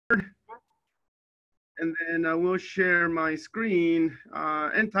and then I will share my screen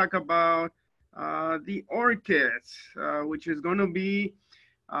and talk about the orchids, which is going to be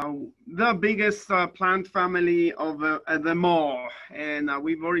uh, the biggest plant family of them all. And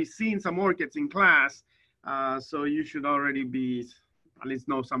we've already seen some orchids in class, so you should already be at least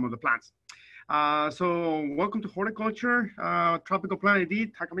know some of the plants. So welcome to horticulture, tropical plant ID,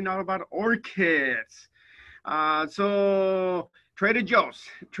 talking all about orchids. So Trader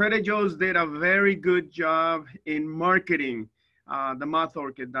Joe's did a very good job in marketing the moth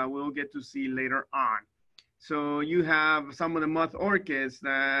orchid that we'll get to see later on. So you have some of the moth orchids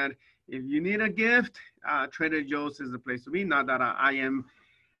that if you need a gift, Trader Joe's is the place to be. Not that I am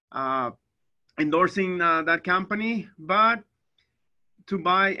endorsing that company, but to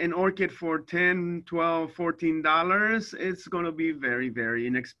buy an orchid for 10, 12, $14, it's going to be very, very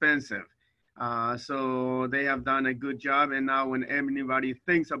inexpensive. So they have done a good job. And now when anybody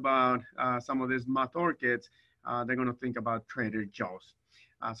thinks about some of these moth orchids, they're going to think about Trader Joe's.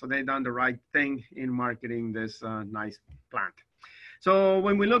 So they've done the right thing in marketing this nice plant. So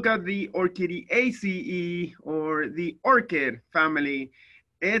when we look at the Orchidaceae or the orchid family,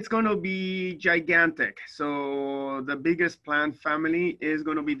 it's going to be gigantic. So the biggest plant family is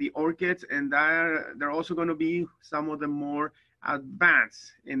going to be the orchids, and they're also going to be some of the more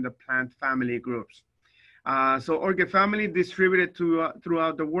advanced in the plant family groups. So orchid family distributed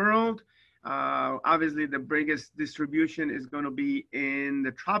throughout the world. Obviously, the biggest distribution is going to be in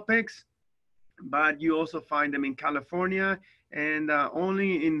the tropics, but you also find them in California and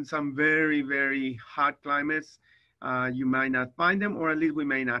only in some very, very hot climates. You might not find them, or at least we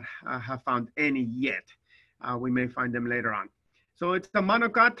may not have found any yet. We may find them later on. So it's a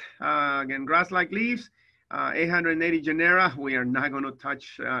monocot, again, grass-like leaves, 880 genera. We are not going to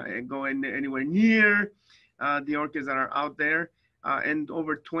touch, go anywhere near the orchids that are out there, and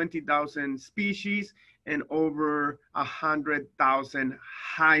over 20,000 species and over 100,000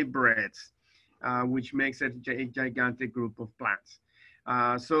 hybrids, which makes it a gigantic group of plants.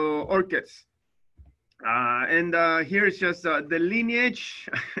 So orchids. And here's just the lineage,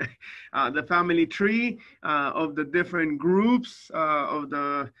 the family tree of the different groups of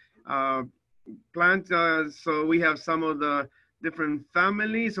the plant. So we have some of the different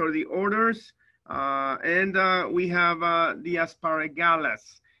families or the orders, and we have the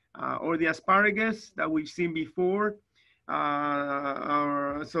asparagales or the asparagus that we've seen before.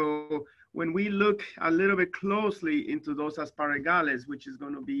 So when we look a little bit closely into those asparagales, which is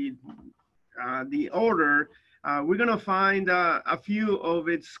going to be the order, we're going to find a few of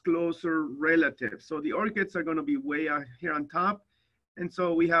its closer relatives. So the orchids are going to be way out here on top. And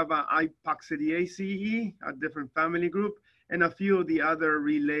so we have Orchidaceae, a different family group, and a few of the other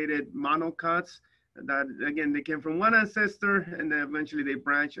related monocots that, again, they came from one ancestor and then eventually they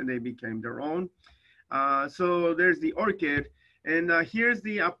branched and they became their own. So there's the orchid. And here's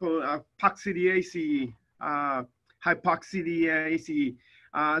the Orchidaceae, Hypoxidiaceae.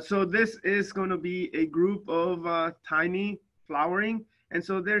 So this is going to be a group of tiny flowering. And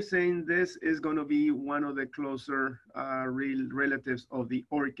so they're saying this is going to be one of the closer relatives of the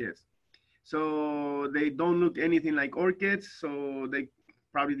orchids. So they don't look anything like orchids. So they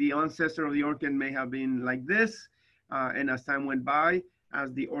probably the ancestor of the orchid may have been like this. And as time went by,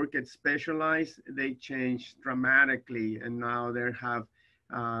 as the orchids specialized, they changed dramatically. And now they have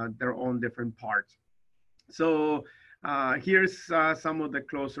their own different parts. So here's some of the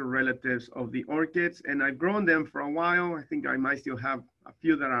closer relatives of the orchids, and I've grown them for a while. I think I might still have a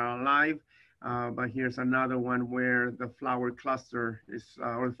few that are alive, but here's another one where the flower cluster is,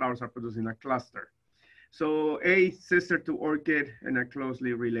 or the flowers are producing a cluster. So a sister to orchid and a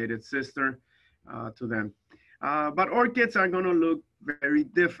closely related sister to them. But orchids are going to look very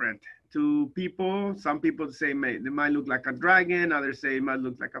different to people. Some people say they might look like a dragon, others say it might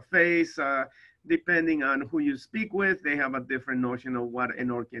look like a face. Depending on who you speak with, they have a different notion of what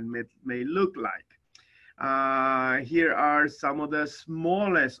an orchid may look like. Here are some of the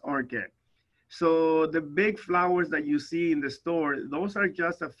smallest orchid. So the big flowers that you see in the store, those are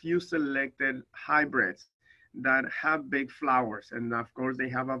just a few selected hybrids that have big flowers. And of course, they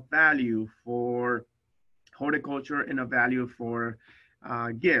have a value for horticulture and a value for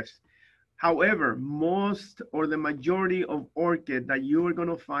gifts. However, most or the majority of orchid that you are going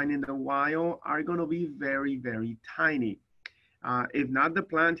to find in the wild are going to be very, very tiny. If not the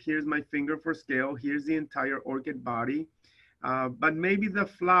plant, here's my finger for scale. Here's the entire orchid body. But maybe the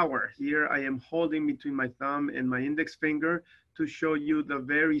flower. Here I am holding between my thumb and my index finger to show you the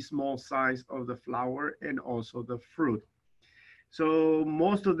very small size of the flower and also the fruit. So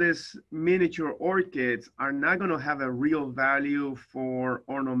most of these miniature orchids are not going to have a real value for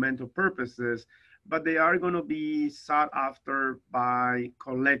ornamental purposes, but they are going to be sought after by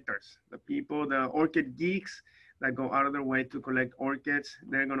collectors. The people, the orchid geeks that go out of their way to collect orchids,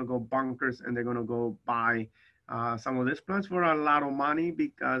 they're going to go bonkers and they're going to go buy some of these plants for a lot of money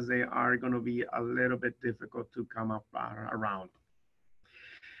because they are going to be a little bit difficult to come up around.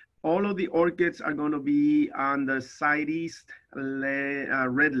 All of the orchids are going to be on the CITES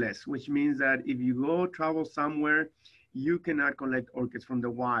red list, which means that if you go travel somewhere, you cannot collect orchids from the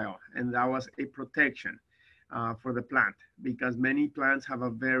wild. And that was a protection for the plant because many plants have a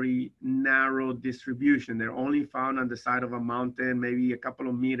very narrow distribution. They're only found on the side of a mountain, maybe a couple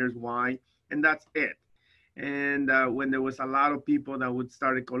of meters wide, and that's it. And when there was a lot of people that would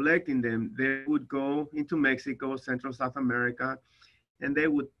start collecting them, they would go into Mexico, Central South America, and they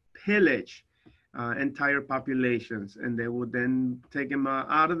would pillage entire populations, and they would then take them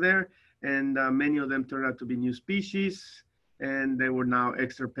out of there. And many of them turned out to be new species, and they were now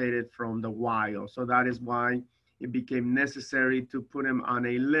extirpated from the wild. So that is why it became necessary to put them on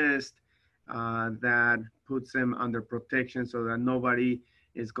a list that puts them under protection so that nobody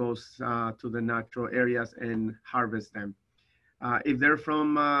goes to the natural areas and harvest them. If they're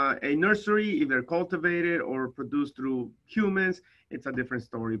from a nursery, if they're cultivated or produced through humans, it's a different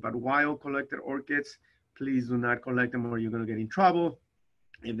story. But wild collected orchids, please do not collect them or you're going to get in trouble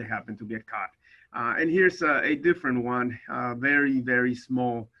if they happen to get caught. And here's a different one, very, very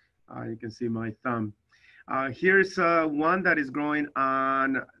small. You can see my thumb. Here's one that is growing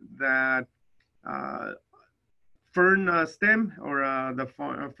on that fern stem or the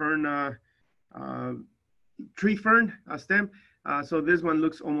fern, tree fern stem. So this one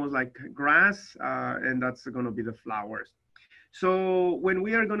looks almost like grass, and that's going to be the flowers. So when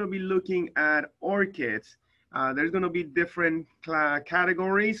we are going to be looking at orchids, there's going to be different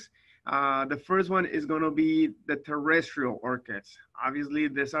categories. The first one is going to be the terrestrial orchids. Obviously,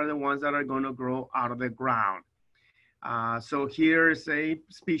 these are the ones that are going to grow out of the ground. So here's a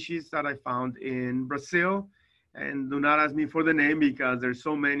species that I found in Brazil. And do not ask me for the name because there's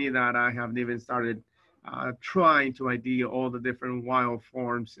so many that I haven't even started trying to ID all the different wild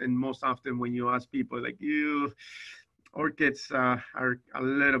forms. And most often when you ask people like orchids are a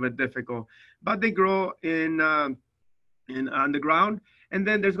little bit difficult, but they grow in on the ground. And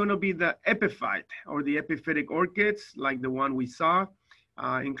then there's going to be the epiphyte or the epiphytic orchids like the one we saw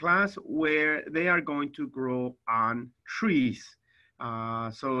in class, where they are going to grow on trees.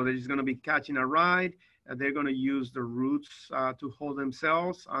 So they're just going to be catching a ride. They're going to use the roots to hold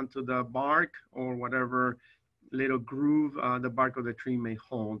themselves onto the bark or whatever little groove the bark of the tree may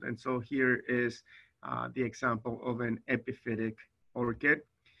hold. And so here is the example of an epiphytic orchid.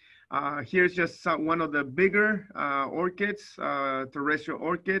 Here's just one of the bigger orchids, terrestrial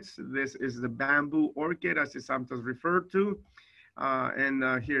orchids. This is the bamboo orchid, as it's sometimes referred to.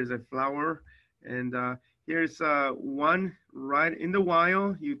 And here's a flower. And here's one right in the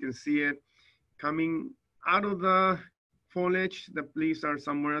wild. You can see it coming out of the foliage. The leaves are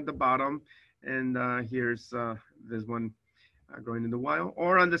somewhere at the bottom. And here's this one growing in the wild.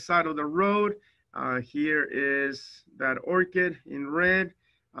 Or on the side of the road, here is that orchid in red.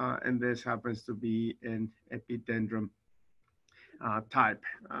 And this happens to be an epidendrum type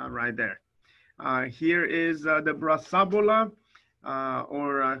right there. Here is the Brassavola,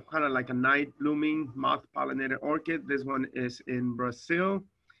 or kind of like a night blooming moth pollinated orchid. This one is in Brazil.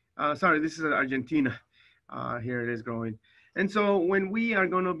 Sorry, this is Argentina. Here it is growing. And so when we are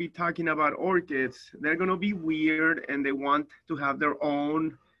going to be talking about orchids, they're going to be weird and they want to have their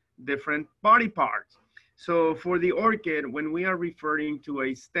own different body parts. So for the orchid, when we are referring to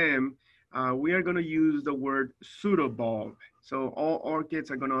a stem, we are going to use the word pseudobulb. So all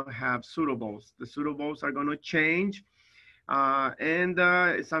orchids are going to have pseudobulbs. The pseudobulbs are going to change. And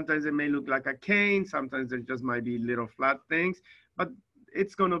sometimes it may look like a cane. Sometimes there just might be little flat things. But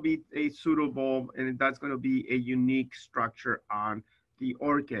it's going to be a pseudobulb, and that's going to be a unique structure on the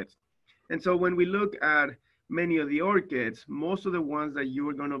orchids. And so when we look at many of the orchids, most of the ones that you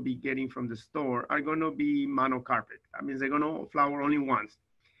are going to be getting from the store are going to be monocarpic. That means they're going to flower only once.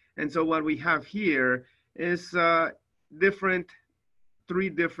 And so what we have here is three different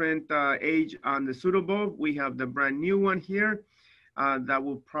age on the pseudobulb. We have the brand new one here that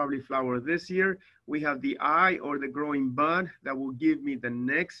will probably flower this year. We have the eye or the growing bud that will give me the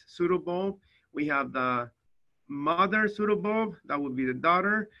next pseudobulb. We have the mother pseudobulb, that would be the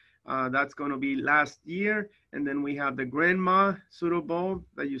daughter. That's going to be last year. And then we have the grandma pseudobulb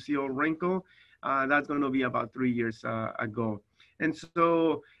that you see all wrinkled. That's going to be about 3 years ago. And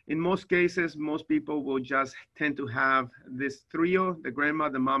so in most cases, most people will just tend to have this trio, the grandma,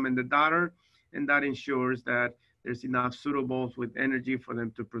 the mom, and the daughter, and that ensures that there's enough suitables with energy for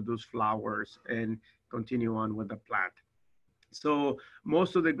them to produce flowers and continue on with the plant. So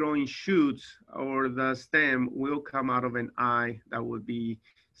most of the growing shoots or the stem will come out of an eye that would be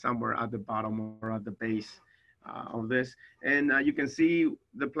somewhere at the bottom or at the base of this. And you can see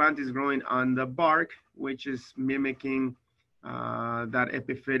the plant is growing on the bark, which is mimicking that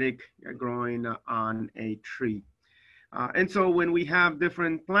epiphytic growing on a tree. And so when we have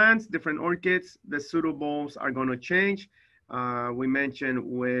different plants, different orchids, the suitables are going to change. We mentioned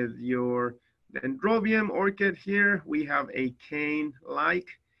with your dendrobium orchid here, we have a cane-like.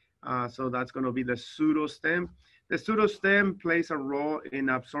 So that's going to be the pseudostem. The pseudostem plays a role in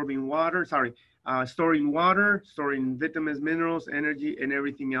absorbing water, storing water, storing vitamins, minerals, energy, and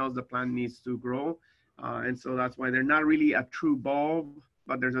everything else the plant needs to grow. And so that's why they're not really a true bulb,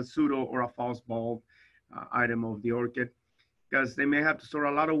 but there's a pseudo or a false bulb item of the orchid, because they may have to store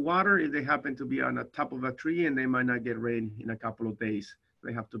a lot of water if they happen to be on the top of a tree and they might not get rain in a couple of days.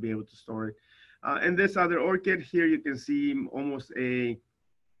 They have to be able to store it. And this other orchid here, you can see almost a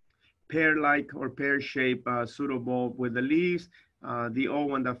pear-like or pear-shaped pseudobulb with the leaves, the old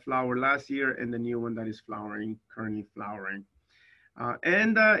one that flowered last year and the new one that is flowering, currently flowering.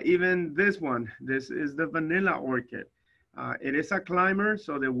 And even this one, this is the vanilla orchid. It is a climber,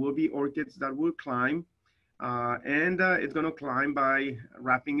 so there will be orchids that will climb. And it's going to climb by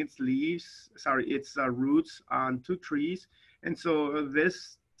wrapping its roots onto trees. And so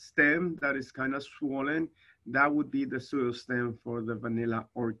this stem that is kind of swollen, that would be the pseudostem for the vanilla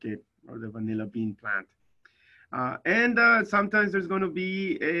orchid or the vanilla bean plant. And sometimes there's going to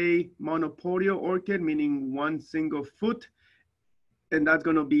be a monopodial orchid, meaning one single foot. And that's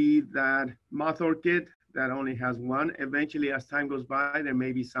going to be that moth orchid that only has one. Eventually, as time goes by, there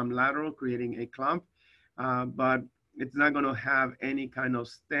may be some lateral creating a clump. But it's not going to have any kind of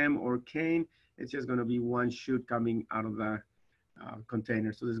stem or cane. It's just going to be one shoot coming out of the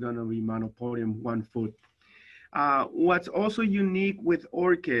container. So there's going to be monopodium 1 foot. What's also unique with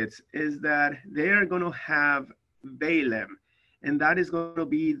orchids is that they are going to have velum, and that is going to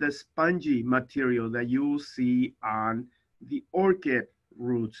be the spongy material that you will see on the orchid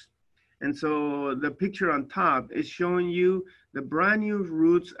roots. And so the picture on top is showing you the brand new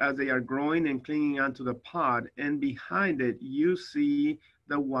roots as they are growing and clinging onto the pod. And behind it, you see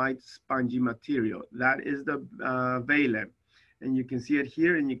the white spongy material. That is the velum. And you can see it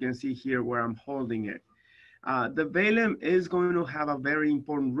here, and you can see here where I'm holding it. The velum is going to have a very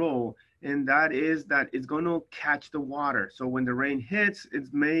important role, and that is that it's going to catch the water. So when the rain hits,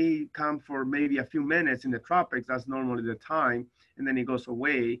 it may come for maybe a few minutes in the tropics. That's normally the time, and then it goes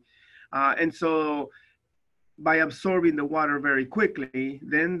away. And so by absorbing the water very quickly,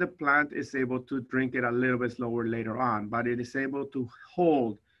 then the plant is able to drink it a little bit slower later on, but it is able to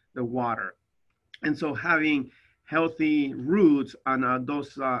hold the water. And so having healthy roots on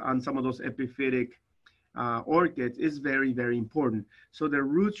on some of those epiphytic orchids is very, very important. So the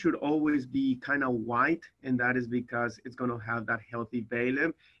roots should always be kind of white, and that is because it's going to have that healthy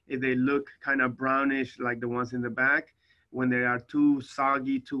velum. If they look kind of brownish like the ones in the back, when they are too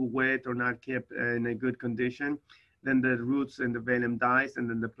soggy, too wet, or not kept in a good condition, then the roots and the velum dies, and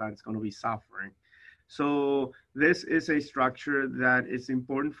then the plant's going to be suffering. So this is a structure that is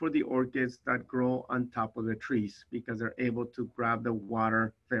important for the orchids that grow on top of the trees, because they're able to grab the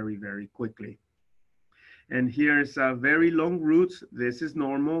water very, very quickly. And here's very long roots. This is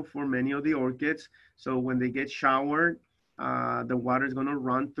normal for many of the orchids. So when they get showered, the water is going to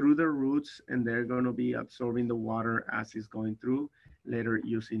run through the roots, and they're going to be absorbing the water as it's going through, later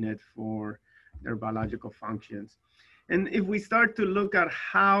using it for their biological functions. And if we start to look at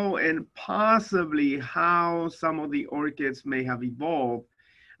how and possibly how some of the orchids may have evolved,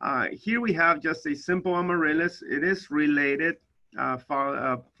 here we have just a simple amaryllis. It is related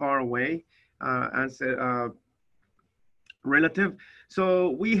far away as a relative.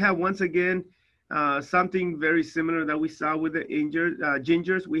 So we have, once again, something very similar that we saw with the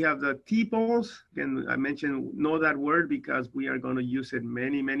gingers. We have the tepals, and I mentioned, know that word because we are going to use it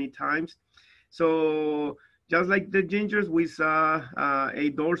many, many times. So just like the gingers, we saw a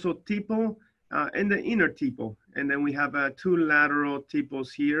dorsal tepal and the inner tepal. And then we have two lateral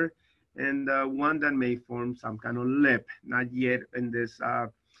tepals here, and one that may form some kind of lip, not yet in this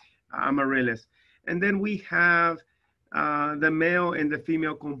amaryllis. And then we have the male and the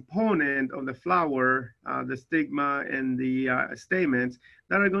female component of the flower, the stigma and the stamens,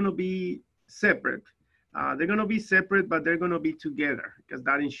 that are going to be separate. They're going to be separate, but they're going to be together because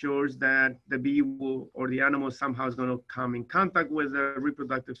that ensures that the bee will, or the animal somehow is going to come in contact with the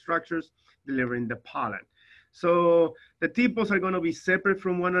reproductive structures, delivering the pollen. So the tepals are going to be separate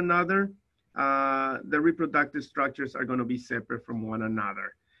from one another. The reproductive structures are going to be separate from one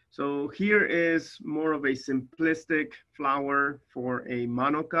another. So here is more of a simplistic flower for a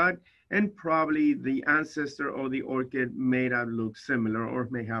monocot, and probably the ancestor or the orchid may have looked similar or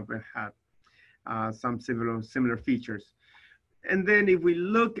may have had some similar features. And then if we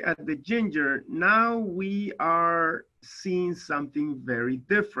look at the ginger, now we are seeing something very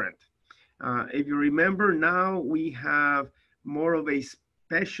different. If you remember, now we have more of a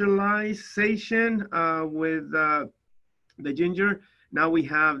specialization with the ginger. Now we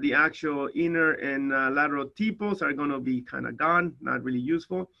have the actual inner and lateral tepals are going to be kind of gone, not really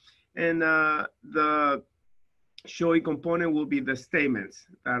useful. And the showy component will be the stamens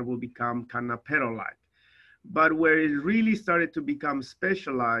that will become kind of petal-like. But where it really started to become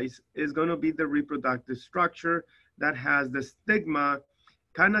specialized is going to be the reproductive structure that has the stigma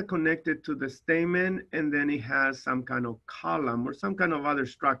kind of connected to the stamen, and then it has some kind of column or some kind of other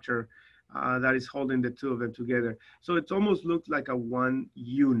structure that is holding the two of them together. So it almost looks like a one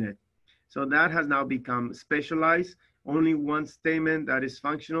unit. So that has now become specialized. Only one stamen that is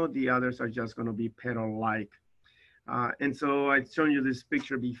functional, the others are just going to be petal-like. And so I've shown you this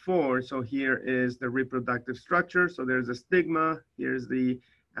picture before. So here is the reproductive structure. So there's a stigma. Here's the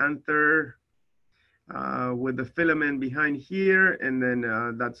anther with the filament behind here. And then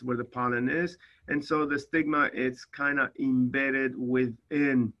that's where the pollen is. And so the stigma is kind of embedded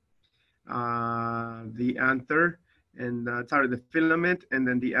within the anther and sorry, the filament. And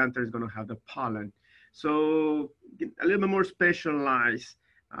then the anther is going to have the pollen. So a little bit more specialized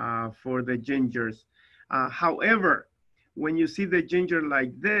for the gingers. However, when you see the ginger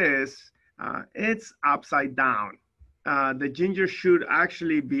like this, it's upside down. The ginger should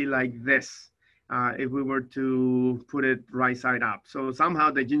actually be like this if we were to put it right side up. So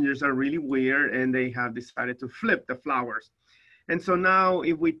somehow the gingers are really weird and they have decided to flip the flowers. And so now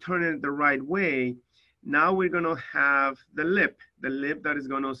if we turn it the right way, now we're going to have the lip that is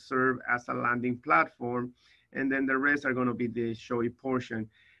going to serve as a landing platform. And then the rest are going to be the showy portion.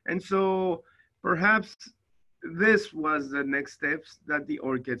 And so perhaps this was the next steps that the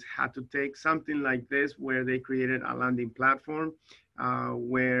orchids had to take, something like this, where they created a landing platform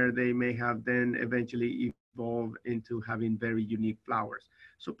where they may have then eventually evolved into having very unique flowers.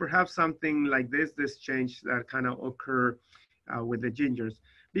 So perhaps something like this change that kind of occur with the gingers.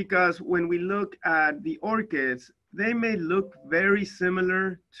 Because when we look at the orchids, they may look very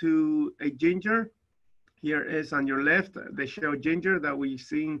similar to a ginger. Here is on your left, the shell ginger that we've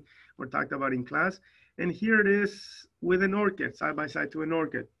seen or talked about in class. And here it is with an orchid, side by side to an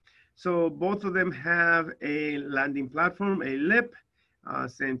orchid. So both of them have a landing platform, a lip,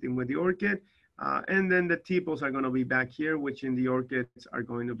 same thing with the orchid. And then the tepals are going to be back here, which in the orchids are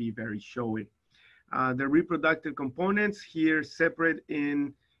going to be very showy. The reproductive components here separate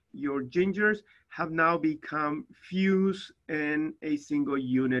in your gingers have now become fused in a single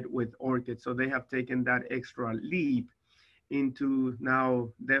unit with orchids. So they have taken that extra leap into now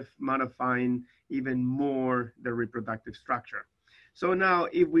modifying even more the reproductive structure. So now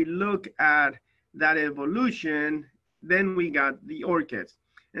if we look at that evolution, then we got the orchids.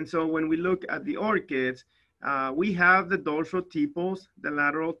 And so when we look at the orchids, we have the dorsal tepals, the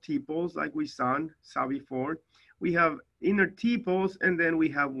lateral tepals like we saw before. We have inner tepals, and then we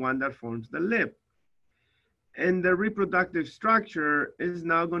have one that forms the lip. And the reproductive structure is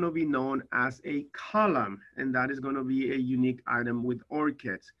now going to be known as a column, and that is going to be a unique item with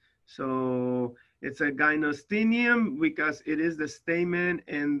orchids. So it's a gynostinium because it is the stamen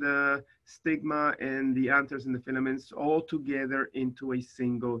and the stigma and the anthers and the filaments all together into a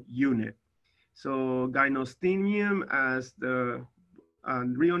single unit. So gynostinium as the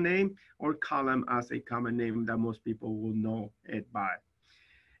real name, or column as a common name that most people will know it by.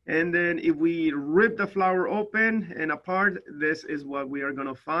 And then if we rip the flower open and apart, this is what we are going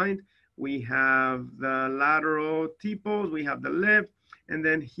to find. We have the lateral tepals, we have the lip, and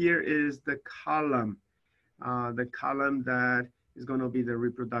then here is the column that is going to be the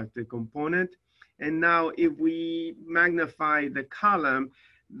reproductive component. And now if we magnify the column,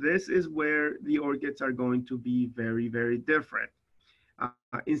 this is where the orchids are going to be very, very different.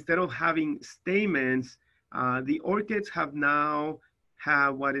 Instead of having stamens, the orchids have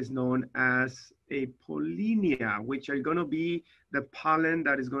what is known as a pollinia, which are going to be the pollen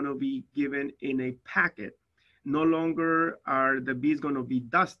that is going to be given in a packet. No longer are the bees going to be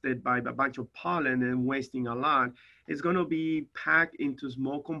dusted by a bunch of pollen and wasting a lot. It's going to be packed into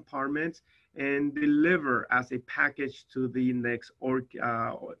small compartments, and deliver as a package to the next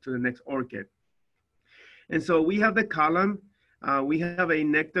orchid. And so we have the column. We have a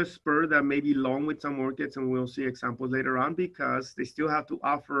nectar spur that may be long with some orchids, and we'll see examples later on because they still have to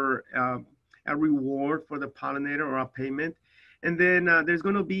offer a reward for the pollinator or a payment. And then there's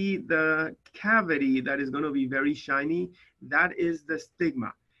going to be the cavity that is going to be very shiny. That is the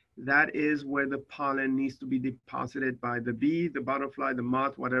stigma. That is where the pollen needs to be deposited by the bee, the butterfly, the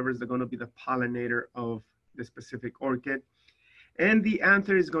moth, whatever is going to be the pollinator of the specific orchid. And the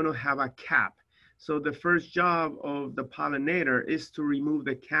anther is going to have a cap. So the first job of the pollinator is to remove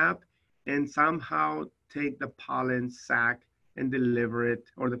the cap and somehow take the pollen sac and deliver it,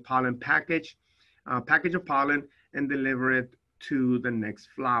 or the pollen package of pollen, and deliver it to the next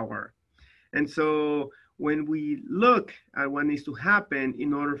flower. And so when we look at what needs to happen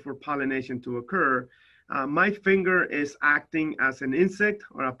in order for pollination to occur, my finger is acting as an insect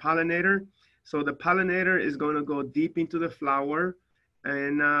or a pollinator. So the pollinator is going to go deep into the flower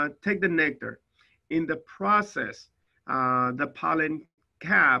and take the nectar. In the process, the pollen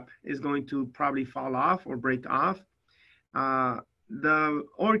cap is going to probably fall off or break off. The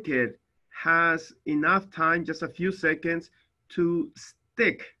orchid has enough time, just a few seconds, to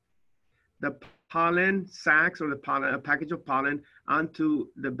stick the pollen sacs or the pollen, a package of pollen onto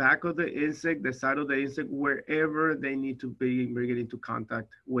the back of the insect, the side of the insect, wherever they need to be bringing into contact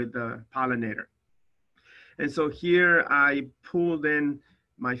with the pollinator. And so here I pulled in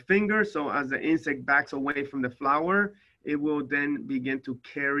my finger. So as the insect backs away from the flower, it will then begin to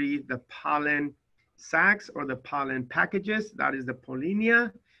carry the pollen sacs or the pollen packages. That is the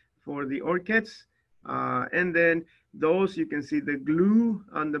pollinia for the orchids. And then those, you can see the glue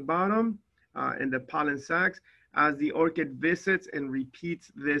on the bottom and the pollen sacs. As the orchid visits and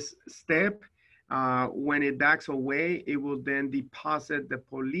repeats this step, when it backs away, it will then deposit the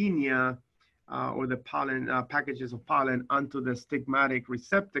pollinia or the pollen packages of pollen onto the stigmatic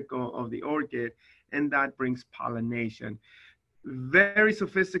receptacle of the orchid, and that brings pollination. Very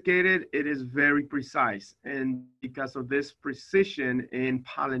sophisticated, it is very precise, and because of this precision in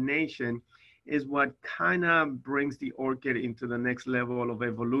pollination is what kind of brings the orchid into the next level of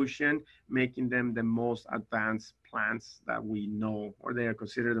evolution, making them the most advanced plants that we know, or they are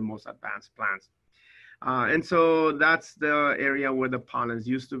considered the most advanced plants. And so that's the area where the pollens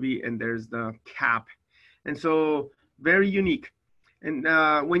used to be, and there's the cap. And so very unique. And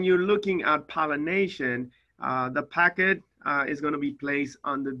when you're looking at pollination, the packet is going to be placed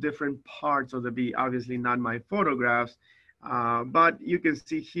on the different parts of the bee, obviously not my photographs, but you can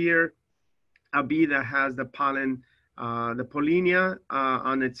see here a bee that has the pollen, the pollinia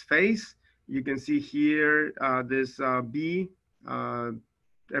on its face. You can see here this bee,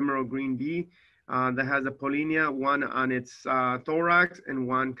 emerald green bee, that has a pollinia, one on its thorax and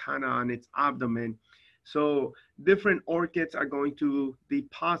one kind of on its abdomen. So different orchids are going to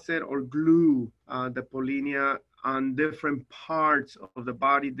deposit or glue the pollinia on different parts of the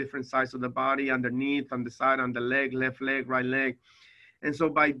body, different sides of the body, underneath, on the side, on the leg, left leg, right leg. And so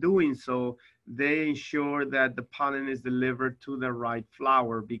by doing so, they ensure that the pollen is delivered to the right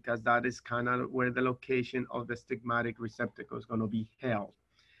flower, because that is kind of where the location of the stigmatic receptacle is going to be held.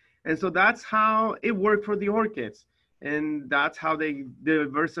 And so that's how it worked for the orchids. And that's how they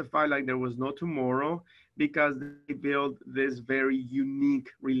diversify like there was no tomorrow, because they build this very unique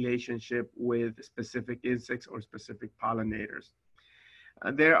relationship with specific insects or specific pollinators.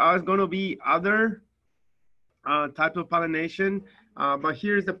 There are going to be other types of pollination, but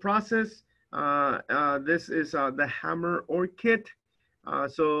here's the process. This is the hammer orchid.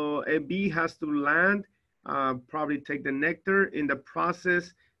 So a bee has to land, probably take the nectar. In the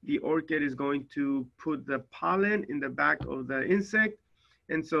process, the orchid is going to put the pollen in the back of the insect.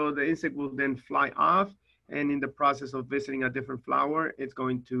 And so the insect will then fly off. And in the process of visiting a different flower, it's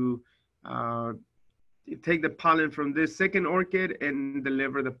going to take the pollen from this second orchid and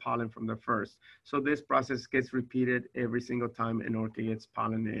deliver the pollen from the first. So this process gets repeated every single time an orchid gets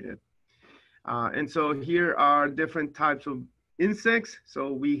pollinated. And so here are different types of insects.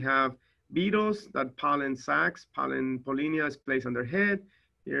 So we have beetles that pollen sacs, pollinia is placed on their head.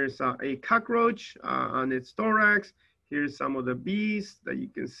 Here's a cockroach on its thorax. Here's some of the bees that you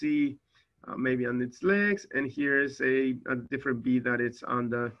can see maybe on its legs. And here's a different bee that it's on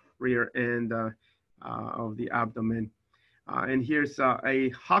the rear end of the abdomen. And here's a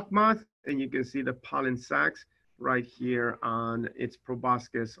hawk moth, and you can see the pollen sacs right here on its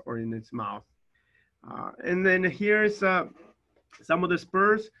proboscis or in its mouth. And then here's some of the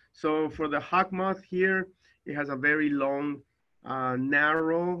spurs. So for the hawk moth here, it has a very long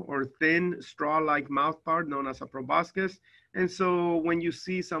narrow or thin straw-like mouthpart known as a proboscis. And so when you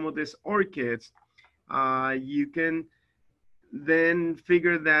see some of these orchids, you can then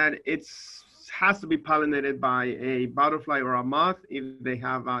figure that it's has to be pollinated by a butterfly or a moth if they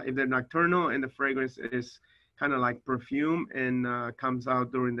have if they're nocturnal and the fragrance is kind of like perfume and comes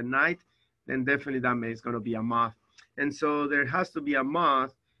out during the night, then definitely that means it's going to be a moth. And so there has to be a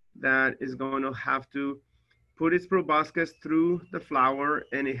moth that is going to have to put its proboscis through the flower,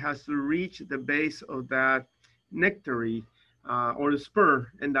 and it has to reach the base of that nectary or the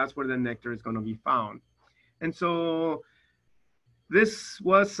spur, and that's where the nectar is going to be found. And so this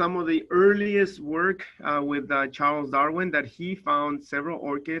was some of the earliest work with Charles Darwin, that he found several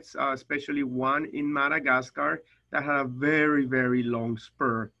orchids, especially one in Madagascar that had a very, very long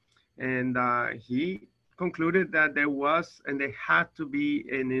spur. And he concluded that there was, and there had to be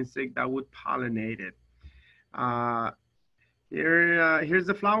an insect that would pollinate it. Uh, here's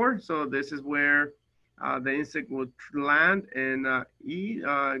the flower. So this is where the insect would land and eat,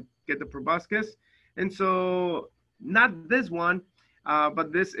 get the proboscis. And so not this one,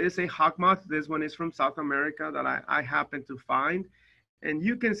 but this is a hawk moth. This one is from South America that I happen to find. And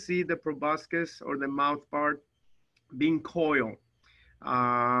you can see the proboscis or the mouth part being coiled.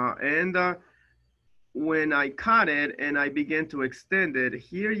 And when I cut it and I began to extend it,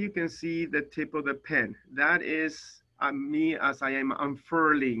 here you can see the tip of the pen. That is me as I am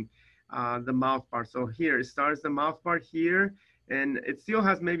unfurling the mouth part. So here it starts the mouth part here, and it still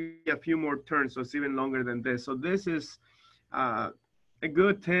has maybe a few more turns, so it's even longer than this. So this is uh, a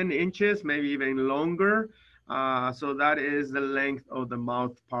good 10 inches, maybe even longer. So that is the length of the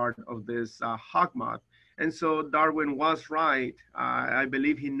mouth part of this hawk moth. And so Darwin was right. I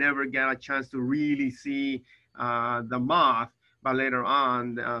believe he never got a chance to really see the moth, but later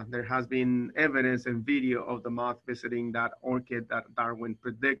on, there has been evidence and video of the moth visiting that orchid that Darwin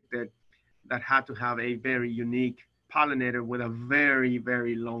predicted that had to have a very unique pollinator with a very,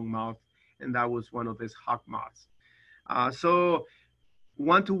 very long mouth. And that was one of these hawk moths. So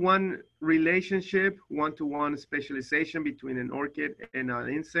one-to-one relationship, one-to-one specialization between an orchid and an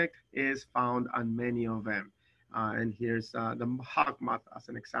insect is found on many of them. And here's the hawk moth as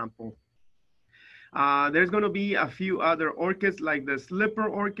an example. There's going to be a few other orchids like the slipper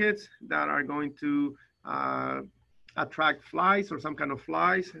orchids that are going to uh, attract flies or some kind of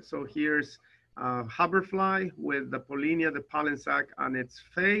flies. So here's hoverfly with the pollinia, the pollen sac on its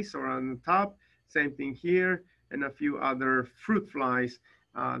face or on the top. Same thing here, and a few other fruit flies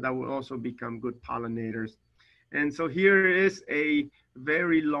that will also become good pollinators. And so here is a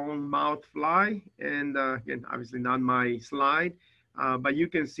very long mouth fly. And again, obviously not my slide, but you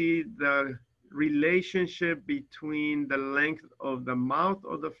can see the relationship between the length of the mouth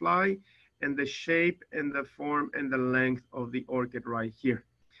of the fly and the shape and the form and the length of the orchid right here.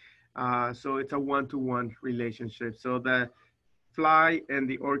 So it's a one-to-one relationship. So the fly and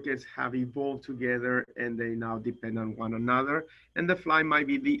the orchids have evolved together and they now depend on one another. And the fly might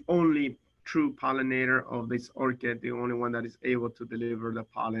be the only true pollinator of this orchid, the only one that is able to deliver the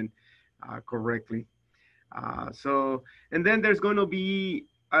pollen correctly. And then there's going to be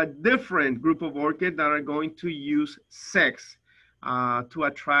a different group of orchids that are going to use sex to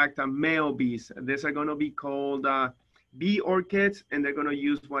attract male bees. These are going to be called bee orchids, and they're going to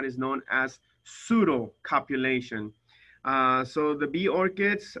use what is known as pseudo copulation. So the bee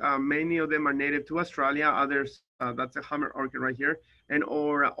orchids, many of them are native to Australia. Others, that's a hammer orchid right here, and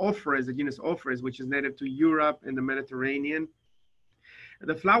or Ophrys, the genus Ophrys, which is native to Europe and the Mediterranean.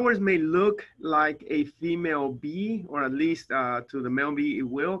 The flowers may look like a female bee, or at least to the male bee it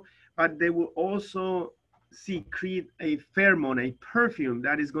will, but they will also secrete a pheromone, a perfume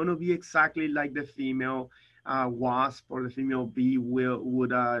that is going to be exactly like the female wasp or the female bee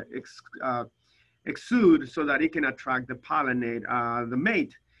would exude, so that it can attract the pollinate, the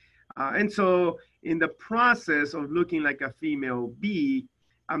mate. And so in the process of looking like a female bee,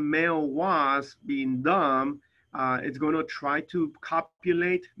 a male wasp, being dumb, it's going to try to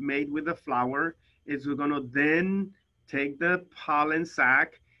copulate, mate with the flower. It's going to then take the pollen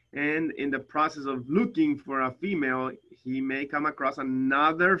sac, and in the process of looking for a female, he may come across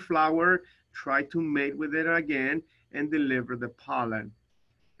another flower, try to mate with it again, and deliver the pollen.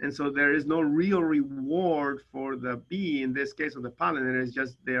 And so there is no real reward for the bee, in this case of the pollinator. It's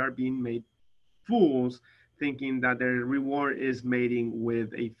just they are being made fools, thinking that their reward is mating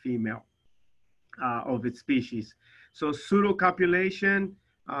with a female of its species. So pseudocopulation,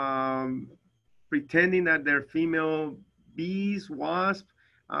 pretending that they're female bees, wasp,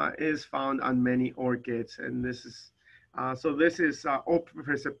 is found on many orchids. And this is, so this is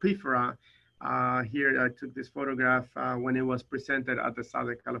Ophrys epiphyra, Here I took this photograph when it was presented at the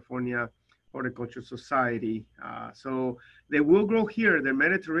Southern California Horticulture Society. So they will grow here. They're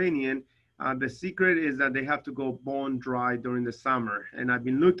Mediterranean. The secret is that they have to go bone dry during the summer. And I've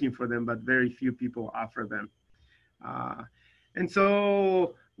been looking for them, but very few people offer them. Uh, and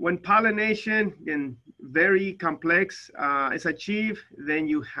so when pollination and very complex is achieved, then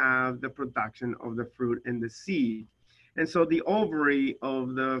you have the production of the fruit and the seed. And so the ovary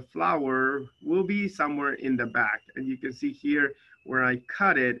of the flower will be somewhere in the back. And you can see here where I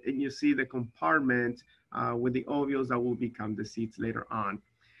cut it, and you see the compartment with the ovules that will become the seeds later on.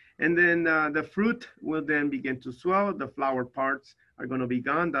 And then the fruit will then begin to swell. The flower parts are going to be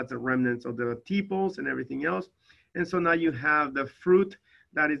gone. That's the remnants of the tepals and everything else. And so now you have the fruit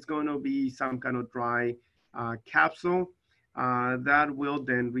that is going to be some kind of dry capsule that will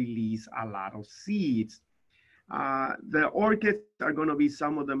then release a lot of seeds. The orchids are going to be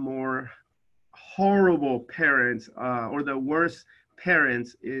some of the more horrible parents or the worst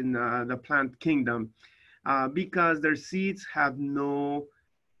parents in the plant kingdom because their seeds have no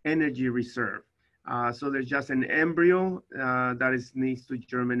energy reserve. So there's just an embryo that needs to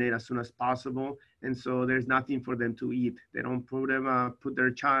germinate as soon as possible. And so there's nothing for them to eat. They don't put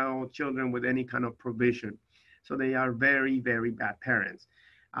their children with any kind of provision. So they are very, very bad parents.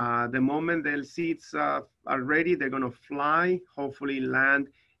 The moment the seeds are ready, they're going to fly, hopefully land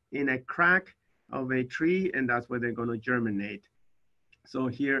in a crack of a tree, and that's where they're going to germinate. So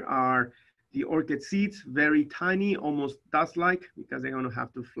here are the orchid seeds, very tiny, almost dust-like, because they're going to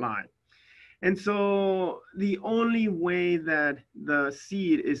have to fly. And so the only way that the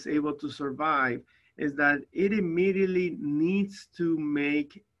seed is able to survive is that it immediately needs to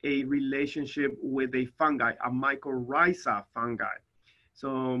make a relationship with a fungi, a mycorrhiza fungi. So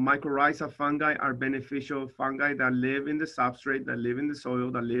mycorrhiza fungi are beneficial fungi that live in the substrate, that live in the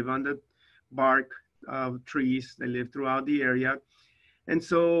soil, that live on the bark of trees, they live throughout the area. And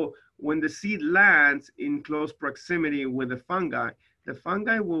so when the seed lands in close proximity with the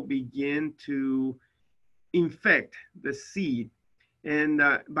fungi will begin to infect the seed. And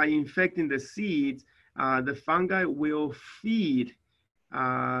by infecting the seeds, the fungi will feed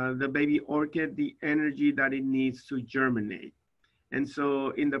the baby orchid the energy that it needs to germinate. And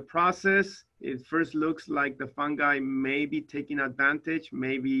so in the process, it first looks like the fungi may be taking advantage,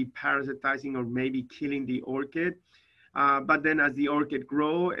 maybe parasitizing or maybe killing the orchid. But then as the orchid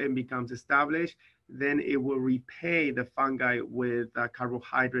grows and becomes established, then it will repay the fungi with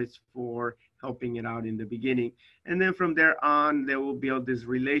carbohydrates for helping it out in the beginning. And then from there on, they will build this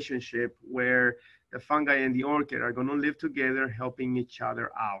relationship where the fungi and the orchid are going to live together, helping each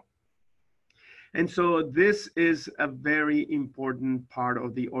other out. And so this is a very important part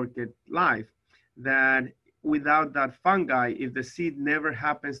of the orchid life, that without that fungi, if the seed never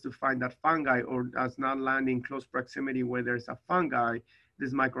happens to find that fungi or does not land in close proximity where there's a fungi,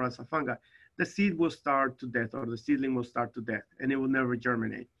 this mycorrhiza fungi, the seed will starve to death, or the seedling will starve to death, and it will never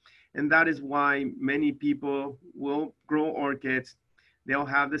germinate. And that is why many people will grow orchids. They'll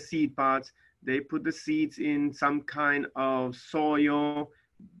have the seed pods. They put the seeds in some kind of soil,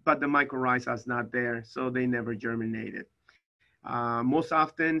 but the mycorrhiza is not there, so they never germinated. Most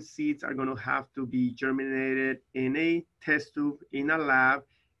often, seeds are going to have to be germinated in a test tube, in a lab,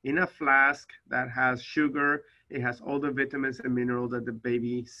 in a flask that has sugar. It has all the vitamins and minerals that the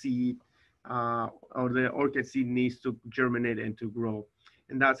baby seed or the orchid seed needs to germinate and to grow.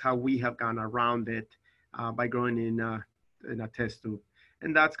 And that's how we have gone around it by growing in a test tube.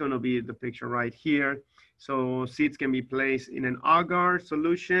 And that's going to be the picture right here. So seeds can be placed in an agar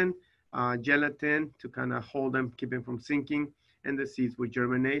solution, gelatin to kind of hold them, keep them from sinking, and the seeds will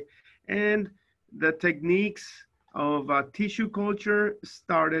germinate. And the techniques of tissue culture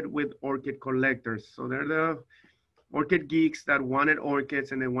started with orchid collectors. So they're the orchid geeks that wanted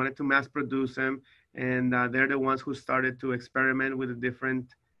orchids and they wanted to mass produce them. And they're the ones who started to experiment with the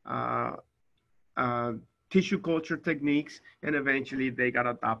different tissue culture techniques, and eventually they got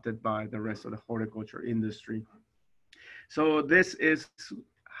adopted by the rest of the horticulture industry. So this is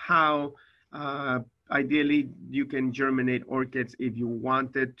how ideally you can germinate orchids if you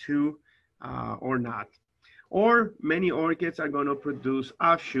wanted to or not. Or many orchids are going to produce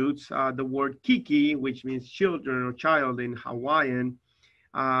offshoots. The word kiki, which means children or child in Hawaiian,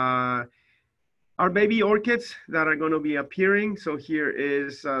 are baby orchids that are going to be appearing. So here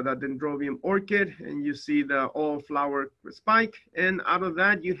is the dendrobium orchid, and you see the all flower spike. And out of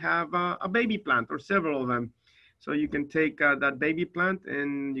that, you have a baby plant or several of them. So you can take that baby plant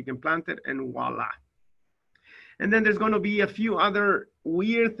and you can plant it, and voila. And then there's going to be a few other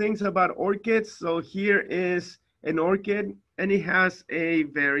weird things about orchids. So here is an orchid, and it has a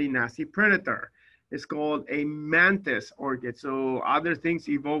very nasty predator. It's called a mantis orchid. So other things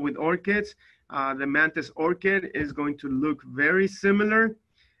evolve with orchids. The mantis orchid is going to look very similar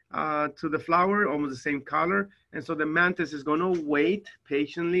to the flower, almost the same color. And so the mantis is going to wait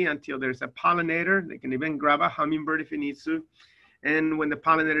patiently until there's a pollinator. They can even grab a hummingbird if it needs to. And when the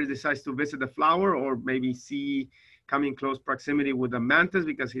pollinator decides to visit the flower or maybe come in close proximity with the mantis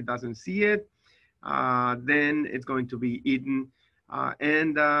because he doesn't see it, then it's going to be eaten.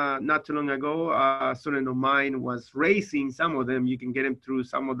 And not too long ago, a student of mine was raising some of them. You can get them through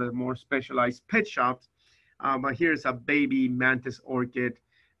some of the more specialized pet shops. But here's a baby mantis orchid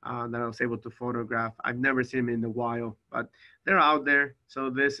that I was able to photograph. I've never seen them in the wild, but they're out there. So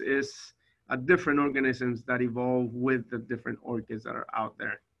this is different organisms that evolve with the different orchids that are out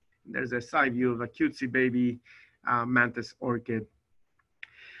there. There's a side view of a cutesy baby mantis orchid.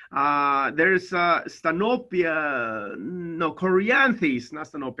 There's Stanopia, no, Coryanthes, not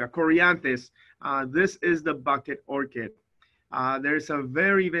Stanopia, Coryanthes. This is the bucket orchid. There's a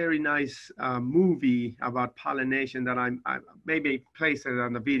very, very nice movie about pollination that I maybe place it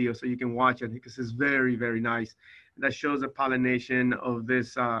on the video so you can watch it because it's very, very nice. That shows the pollination of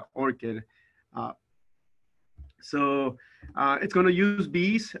this orchid. So it's going to use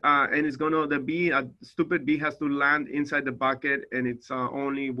bees and it's going to, the bee, a stupid bee has to land inside the bucket and its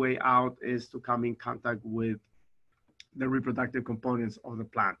only way out is to come in contact with the reproductive components of the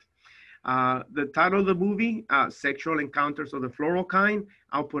plant. The title of the movie, Sexual Encounters of the Floral Kind,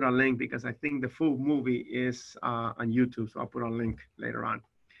 I'll put a link because I think the full movie is on YouTube, so I'll put a link later on.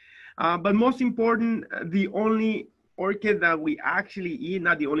 But most important, the only orchid that we actually eat,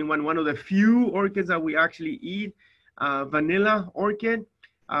 not the only one of the few orchids that we actually eat, vanilla orchid.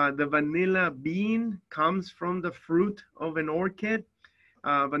 The vanilla bean comes from the fruit of an orchid.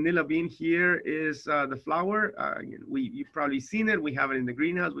 Vanilla bean here is the flower. You've probably seen it. We have it in the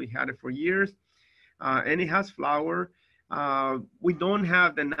greenhouse. We had it for years. And it has flower. We don't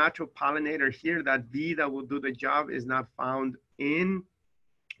have the natural pollinator here. That bee that will do the job is not found in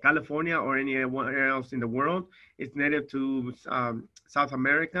California or anywhere else in the world. It's native to South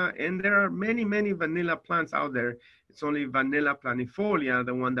America. And there are many, many vanilla plants out there. It's only Vanilla planifolia,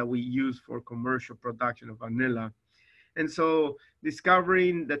 the one that we use for commercial production of vanilla. And so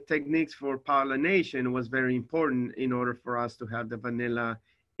discovering the techniques for pollination was very important in order for us to have the vanilla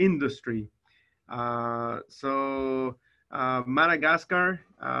industry. Madagascar,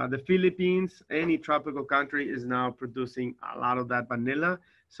 the Philippines, any tropical country is now producing a lot of that vanilla.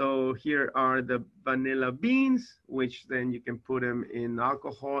 So here are the vanilla beans, which then you can put them in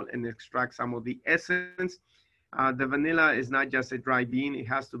alcohol and extract some of the essence. The vanilla is not just a dry bean. It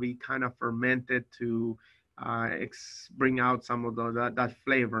has to be kind of fermented to bring out some of that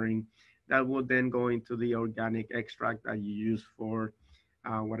flavoring that will then go into the organic extract that you use for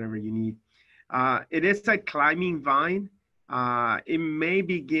whatever you need. It is a climbing vine. It may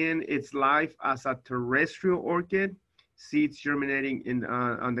begin its life as a terrestrial orchid, seeds germinating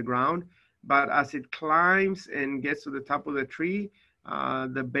on the ground, but as it climbs and gets to the top of the tree,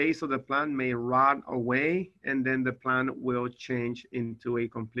 the base of the plant may rot away, and then the plant will change into a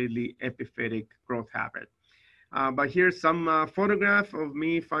completely epiphytic growth habit. But here's some photograph of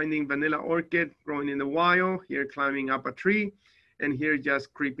me finding vanilla orchid growing in the wild, here climbing up a tree, and here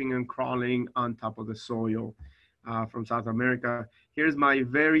just creeping and crawling on top of the soil from South America. Here's my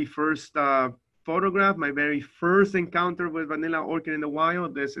very first photograph, my very first encounter with vanilla orchid in the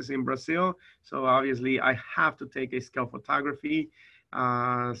wild. This is in Brazil. So obviously I have to take a scale photography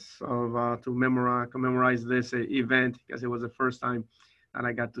to commemorate this event because it was the first time that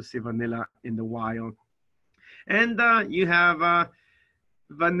I got to see vanilla in the wild. And you have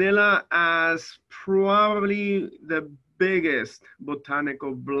vanilla as probably the biggest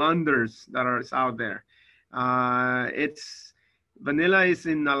botanical blunders that are out there. Vanilla is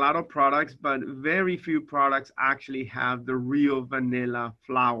in a lot of products, but very few products actually have the real vanilla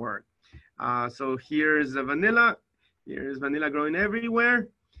flower. So here's the vanilla. Here's vanilla growing everywhere.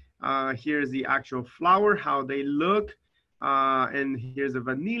 Here's the actual flower, how they look. And here's a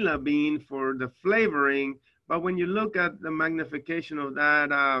vanilla bean for the flavoring. But when you look at the magnification of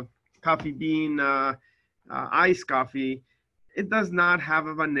that coffee bean, iced coffee, it does not have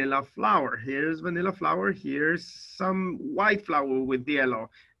a vanilla flower. Here's vanilla flower. Here's some white flower with yellow.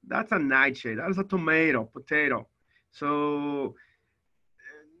 That's a nightshade. That's a tomato, potato. So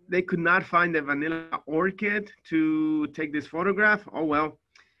they could not find a vanilla orchid to take this photograph. Oh, well.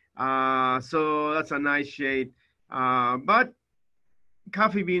 So that's a nightshade. But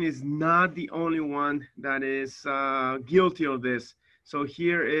coffee bean is not the only one that is guilty of this. So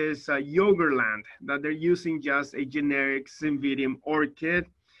here is Yogurtland that they're using just a generic Cymbidium orchid.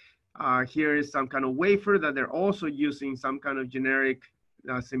 Here is some kind of wafer that they're also using some kind of generic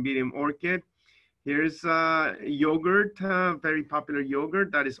Cymbidium orchid. Here's yogurt, very popular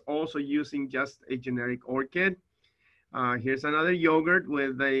yogurt that is also using just a generic orchid. Here's another yogurt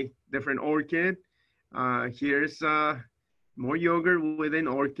with a different orchid. Here's more yogurt with an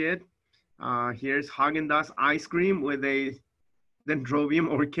orchid. Here's Haagen-Dazs ice cream with a dendrobium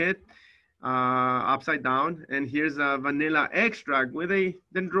orchid upside down. And here's a vanilla extract with a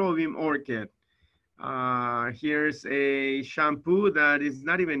dendrobium orchid. Here's a shampoo that is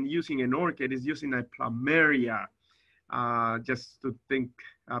not even using an orchid, it's using a plumeria. Just to think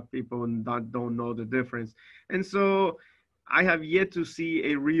people that don't know the difference. And so I have yet to see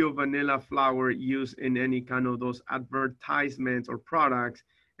a real vanilla flower used in any kind of those advertisements or products.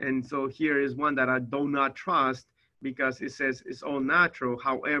 And so here is one that I do not trust because it says it's all natural.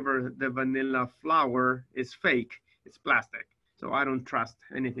 However, the vanilla flower is fake, it's plastic. So I don't trust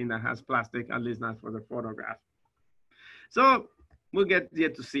anything that has plastic, at least not for the photograph. So we'll get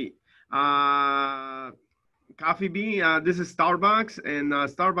yet to see. Coffee Bean, this is Starbucks, and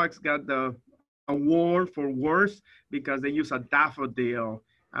Starbucks got the award for worst because they use a daffodil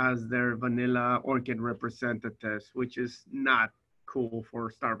as their vanilla orchid representatives, which is not cool for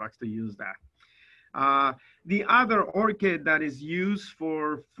Starbucks to use that. The other orchid that is used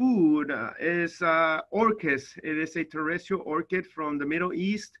for food is orchis. It is a terrestrial orchid from the Middle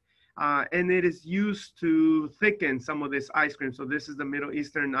East, and it is used to thicken some of this ice cream. So this is the Middle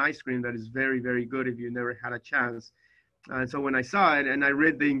Eastern ice cream that is very, very good if you never had a chance. And so when I saw it and I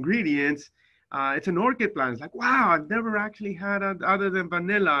read the ingredients, it's an orchid plant. It's like, wow, I've never actually had it other than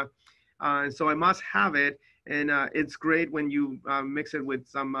vanilla. And so I must have it. And it's great when you mix it with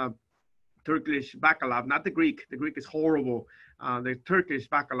some Turkish baklava, not the Greek. The Greek is horrible. The Turkish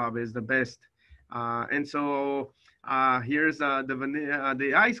baklava is the best. And so here's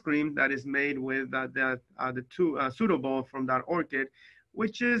the ice cream that is made with the suitable from that orchid,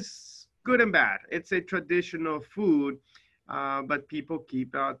 which is good and bad. It's a traditional food, but people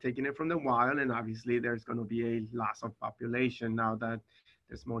keep taking it from the wild, and obviously there's going to be a loss of population now that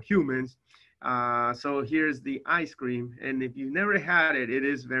there's more humans. So here's the ice cream, and if you've never had it, it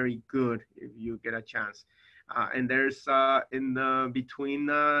is very good if you get a chance. And there's in the between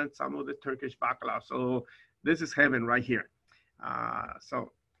some of the Turkish baklava. So this is heaven right here.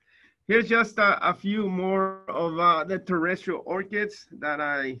 So here's just a few more of the terrestrial orchids that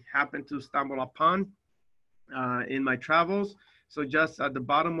I happened to stumble upon in my travels. So just at the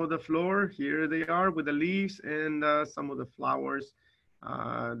bottom of the floor, here they are with the leaves and some of the flowers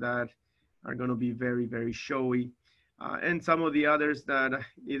that are going to be very, very showy. And some of the others that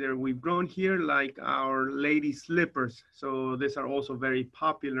either we've grown here, like our lady slippers. So these are also very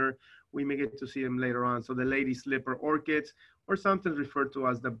popular. We may get to see them later on. So the lady slipper orchids, or sometimes referred to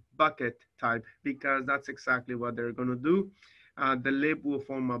as the bucket type, because that's exactly what they're going to do. The lip will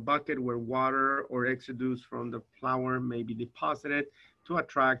form a bucket where water or exudus from the flower may be deposited to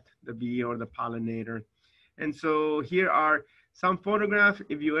attract the bee or the pollinator. And so here are some photographs.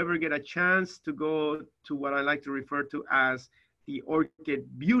 If you ever get a chance to go to what I like to refer to as the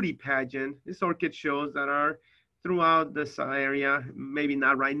orchid beauty pageant, this orchid shows that are throughout this area, maybe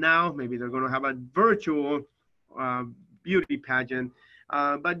not right now, maybe they're going to have a virtual beauty pageant,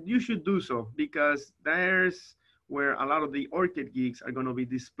 but you should do so because there's where a lot of the orchid geeks are going to be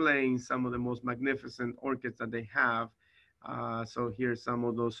displaying some of the most magnificent orchids that they have. So here's some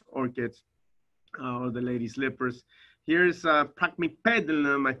of those orchids, or the lady slippers. Here's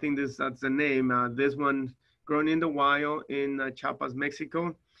Pracmipedilum, I think that's the name. This one grown in the wild in Chiapas,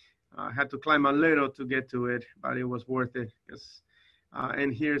 Mexico. I had to climb a little to get to it, but it was worth it.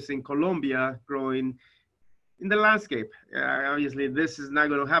 And here's in Colombia, growing in the landscape. Obviously, this is not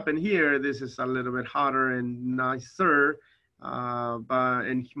going to happen here. This is a little bit hotter and nicer,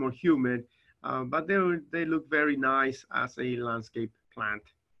 and more humid. But they look very nice as a landscape plant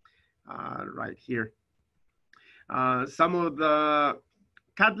right here. Some of the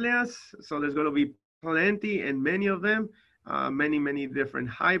Cattleyas, so there's going to be plenty and many of them, many different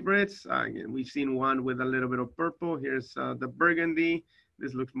hybrids. We've seen one with a little bit of purple. Here's the burgundy.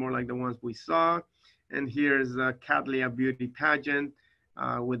 This looks more like the ones we saw. And here's the Cattleya beauty pageant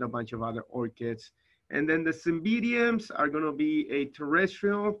with a bunch of other orchids. And then the Cymbidiums are going to be a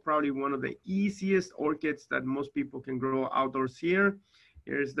terrestrial, probably one of the easiest orchids that most people can grow outdoors here.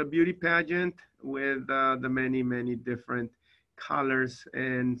 Here's the beauty pageant with the many different colors,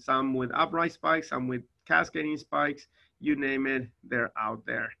 and some with upright spikes, some with cascading spikes, you name it, they're out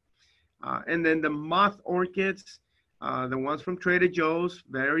there. And then the moth orchids, The ones from Trader Joe's,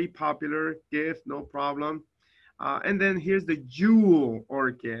 very popular gift, no problem. And then here's the jewel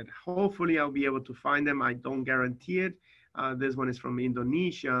orchid. Hopefully I'll be able to find them. I don't guarantee it. This one is from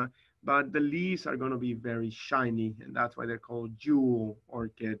Indonesia, but the leaves are going to be very shiny, and that's why they're called jewel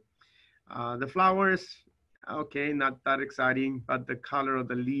orchid. The flowers, okay, not that exciting, but the color of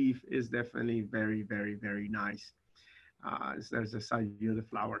the leaf is definitely very, very, very nice. So there's a side view of the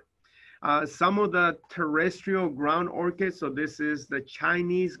flower. Some of the terrestrial ground orchids. So this is the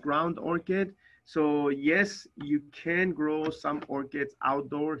Chinese ground orchid. So yes, you can grow some orchids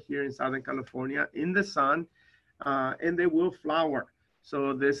outdoor here in Southern California in the sun, and they will flower.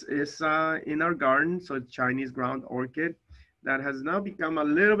 So this is in our garden. So Chinese ground orchid that has now become a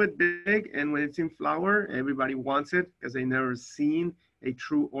little bit big. And when it's in flower, everybody wants it because they never seen a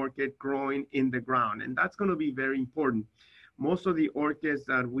true orchid growing in the ground. And that's going to be very important. Most of the orchids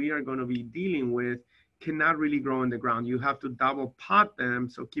that we are going to be dealing with cannot really grow in the ground. You have to double pot them,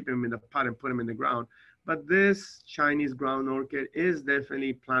 so keep them in the pot and put them in the ground. But this Chinese ground orchid is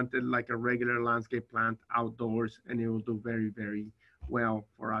definitely planted like a regular landscape plant outdoors, and it will do very, very well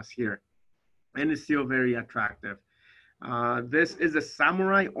for us here. And it's still very attractive. This is a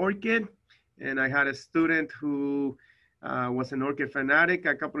samurai orchid, and I had a student who was an orchid fanatic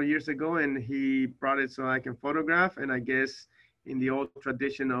a couple of years ago, and he brought it so I can photograph. And I guess in the old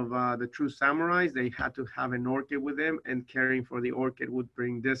tradition of the true samurais, they had to have an orchid with them, and caring for the orchid would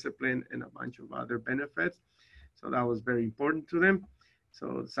bring discipline and a bunch of other benefits. So that was very important to them.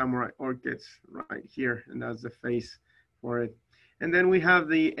 So samurai orchids right here, and that's the face for it. And then we have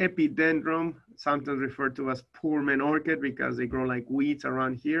the epidendrum, sometimes referred to as poor man orchid because they grow like weeds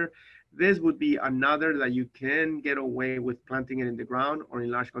around here. This would be another that you can get away with planting it in the ground or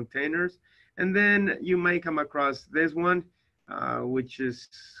in large containers. And then you may come across this one, which is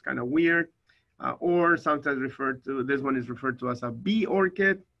kind of weird, or sometimes referred to, this one is referred to as a bee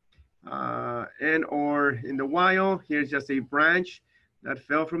orchid, and or in the wild, here's just a branch that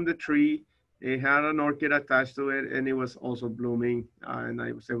fell from the tree. It had an orchid attached to it, and it was also blooming. And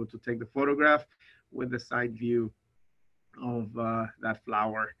I was able to take the photograph with the side view of that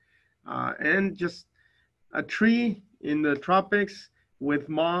flower. And just a tree in the tropics with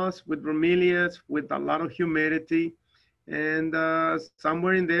moss, with bromeliads, with a lot of humidity. And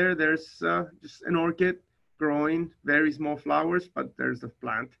somewhere in there, there's just an orchid growing, very small flowers, but there's the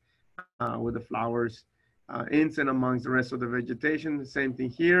plant with the flowers in and amongst the rest of the vegetation. The same thing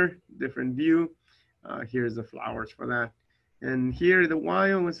here, different view. Here's the flowers for that. And here the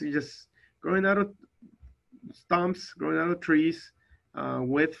wild was just growing out of stumps, growing out of trees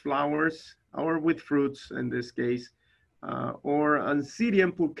with flowers or with fruits in this case, or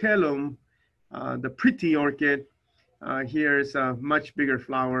Anthurium purpureum, the pretty orchid. Here is a much bigger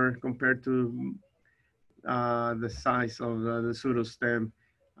flower compared to the size of the pseudostem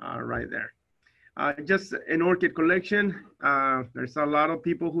right there. Just an orchid collection. There's a lot of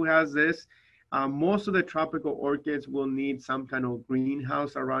people who has this. Most of the tropical orchids will need some kind of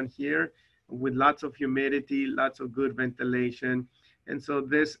greenhouse around here with lots of humidity, lots of good ventilation. And so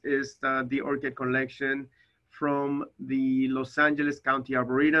this is the orchid collection from the Los Angeles County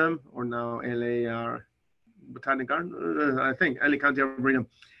Arboretum, or now LA Botanic Garden, I think LA County Arboretum.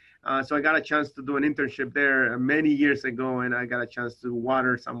 So I got a chance to do an internship there many years ago, and I got a chance to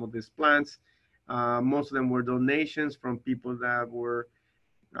water some of these plants. Most of them were donations from people that were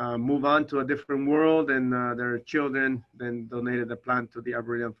move on to a different world, and their children then donated the plant to the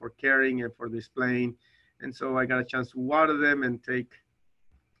Arboretum for caring and for displaying. And so I got a chance to water them and take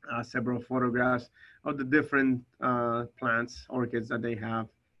several photographs of the different plants, orchids that they have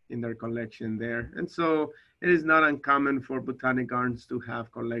in their collection there. And so it is not uncommon for botanic gardens to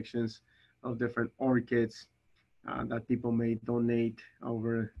have collections of different orchids that people may donate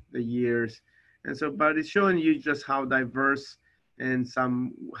over the years. And so, but it's showing you just how diverse and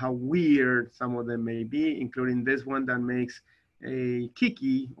how weird some of them may be, including this one that makes a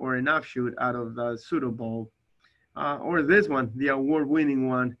kiki or an offshoot out of the pseudobulb, or this one, the award-winning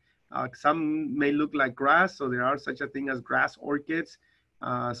one. Some may look like grass, so there are such a thing as grass orchids,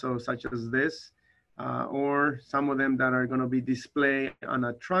 so such as this, or some of them that are going to be displayed on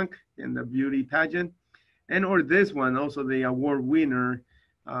a trunk in the beauty pageant, and or this one, also the award winner,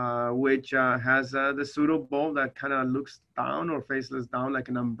 which has the pseudobulb that kind of looks down or faceless down like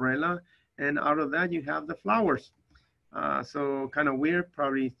an umbrella, and out of that you have the flowers. So kind of weird,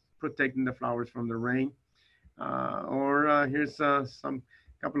 probably protecting the flowers from the rain. Or here's some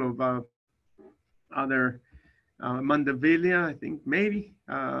couple of other Mandevilla, I think maybe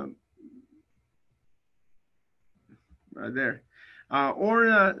right there,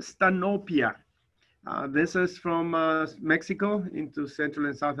 or Stanopia. This is from Mexico into Central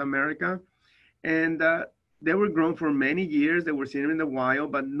and South America. And they were grown for many years. They were seen in the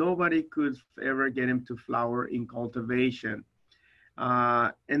wild, but nobody could ever get them to flower in cultivation.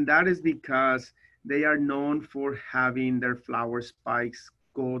 And that is because they are known for having their flower spikes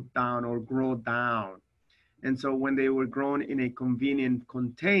go down or grow down. And so when they were grown in a convenient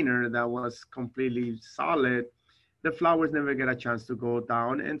container that was completely solid, the flowers never get a chance to go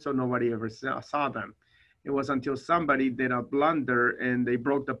down. And so nobody ever saw them. It was until somebody did a blunder and they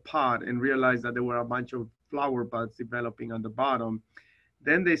broke the pot and realized that there were a bunch of flower buds developing on the bottom.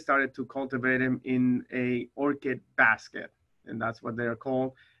 Then they started to cultivate them in a orchid basket, and that's what they're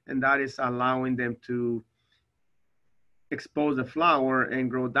called. And that is allowing them to expose the flower and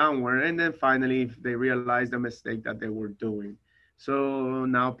grow downward. And then finally, they realize the mistake that they were doing. So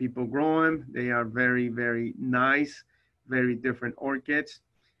now people grow them. They are very, very nice, very different orchids.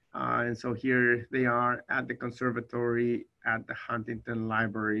 And so here they are at the conservatory at the Huntington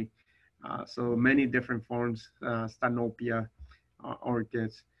Library. So many different forms, Stanopia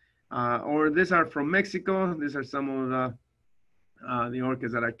orchids. Or these are from Mexico. These are some of the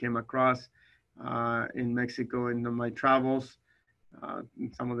orchids that I came across in Mexico in my travels.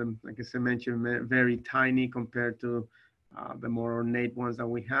 Some of them, like I said, mentioned, very tiny compared to the more ornate ones that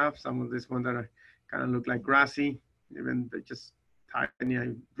we have. Some of these ones that are kind of look like grassy, even they're just tiny.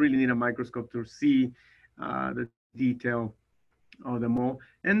 I really need a microscope to see the detail of them all.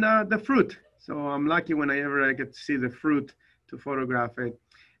 And the fruit. So I'm lucky whenever I get to see the fruit to photograph it.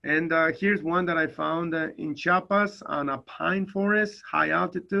 And here's one that I found in Chiapas on a pine forest, high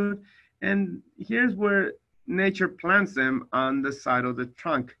altitude. And here's where nature plants them on the side of the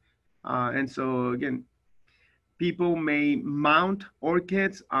trunk. And so again, people may mount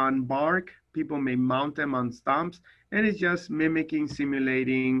orchids on bark, people may mount them on stumps, and it's just mimicking,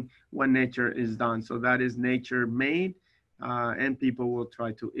 simulating what nature is done. So that is nature made, and people will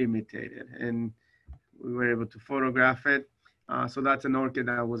try to imitate it. And we were able to photograph it. So that's an orchid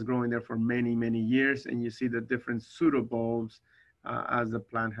that was growing there for many, many years. And you see the different pseudobulbs as the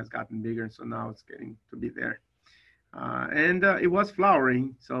plant has gotten bigger. So now it's getting to be there. And it was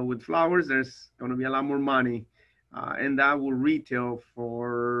flowering. So with flowers, there's going to be a lot more money. And that will retail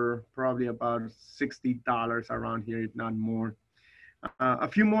for probably about $60 around here, if not more. A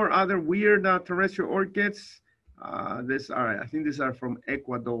few more other weird terrestrial orchids. I think these are from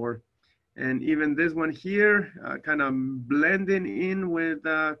Ecuador. And even this one here, kind of blending in with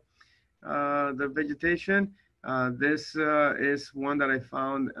the vegetation. This is one that I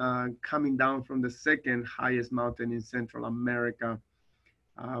found coming down from the second highest mountain in Central America,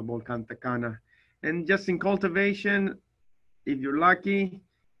 Volcan Tacana. And just in cultivation, if you're lucky,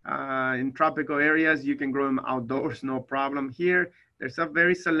 in tropical areas, you can grow them outdoors, no problem. Here, there's a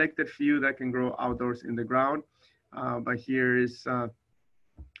very selected few that can grow outdoors in the ground. But here is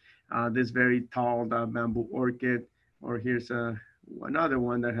this very tall bamboo orchid, or here's another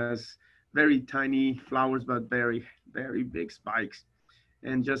one that has very tiny flowers, but very, very big spikes.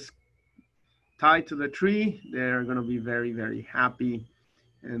 And just tied to the tree, they're gonna be very, very happy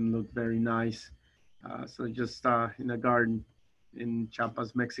and look very nice. So just in a garden in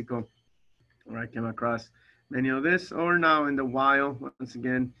Chiapas, Mexico, where I came across many of this, or now in the wild, once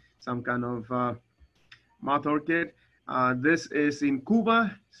again, some kind of moth orchid. This is in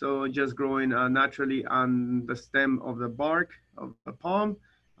Cuba, so just growing naturally on the stem of the bark of the palm.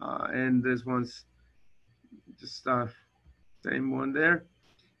 And this one's just same one there.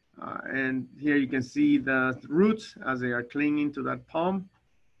 And here you can see the roots as they are clinging to that palm.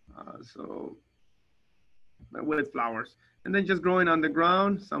 So with flowers. And then just growing on the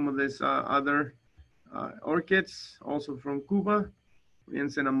ground, some of these other orchids, also from Cuba, in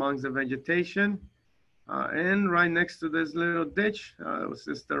amongst the vegetation. And right next to this little ditch was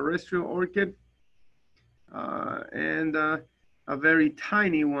this terrestrial orchid. And a very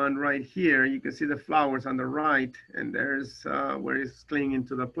tiny one right here. You can see the flowers on the right, and there's where it's clinging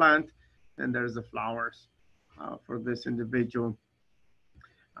to the plant, and there's the flowers for this individual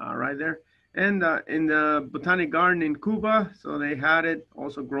right there. And in the botanic garden in Cuba, so they had it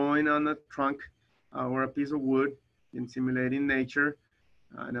also growing on a trunk or a piece of wood in simulating nature.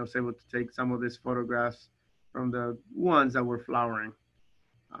 And I was able to take some of these photographs from the ones that were flowering.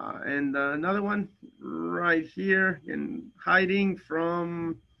 And another one right here in hiding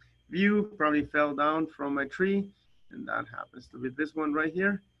from view, probably fell down from a tree. And that happens to be this one right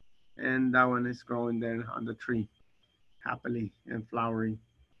here. And that one is growing there on the tree, happily and flowering.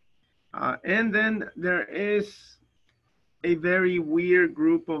 And then there is a very weird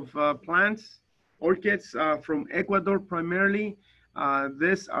group of plants, orchids from Ecuador primarily.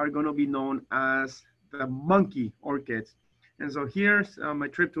 These are going to be known as the monkey orchids. And so here's my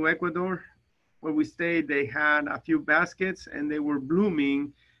trip to Ecuador, where we stayed. They had a few baskets and they were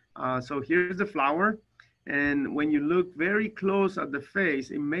blooming. So here's the flower. And when you look very close at the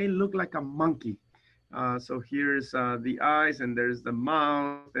face, it may look like a monkey. So here's the eyes, and there's the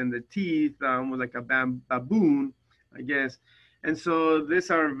mouth and the teeth, almost like a baboon, I guess. And so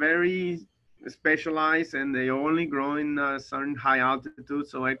these are very specialized, and they only grow in certain high altitude.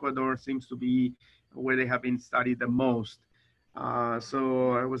 So Ecuador seems to be where they have been studied the most.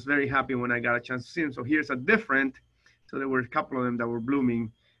 So I was very happy when I got a chance to see them. So here's a different, so there were a couple of them that were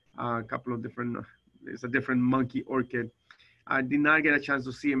blooming, a couple of different, there's a different monkey orchid. I did not get a chance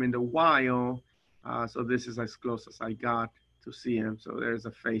to see them in the wild. So this is as close as I got to see him. So there's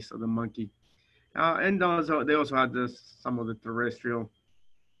the face of the monkey. And also, they also had some of the terrestrial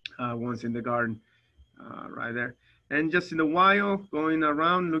ones in the garden right there. And just in the wild, going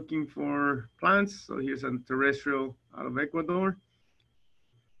around looking for plants. So here's a terrestrial out of Ecuador.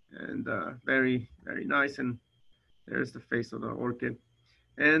 And very, very nice. And there's the face of the orchid.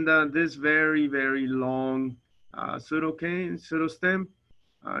 And this very, very long pseudostem.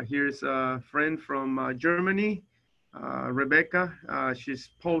 Here's a friend from Germany, Rebecca. She's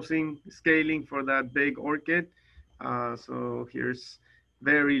posing, scaling for that big orchid. So here's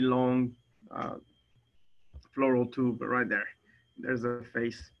very long floral tube right there. There's a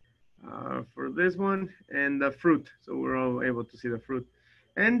face for this one, and the fruit. So we're all able to see the fruit.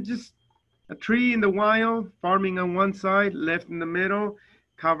 And just a tree in the wild, farming on one side, left in the middle,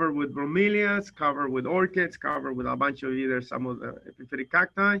 covered with bromeliads, covered with orchids, covered with a bunch of either some of the epiphytic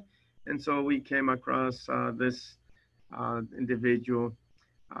cacti. And so we came across this individual.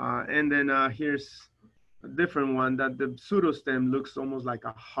 And then here's a different one that the pseudostem looks almost like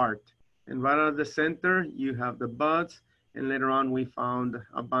a heart. And right at the center, you have the buds. And later on, we found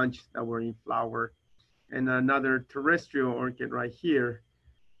a bunch that were in flower. And another terrestrial orchid right here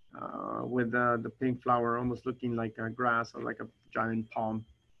with the pink flower, almost looking like a grass or like a giant palm.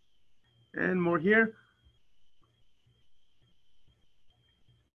 And more here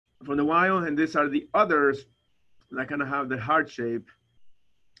from the wild. And these are the others that kind of have the heart shape.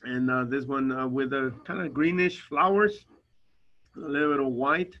 And this one with a kind of greenish flowers, a little bit of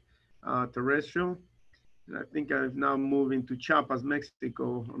white, terrestrial. And I think I've now moved into Chiapas,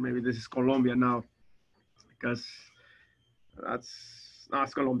 Mexico, or maybe this is Colombia now, because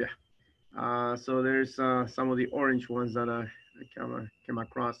that's Colombia. So there's some of the orange ones that I came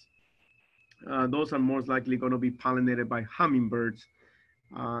across. Those are most likely going to be pollinated by hummingbirds.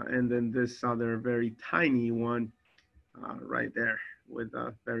 And then this other very tiny one right there with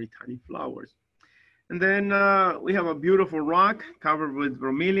very tiny flowers. And then we have a beautiful rock covered with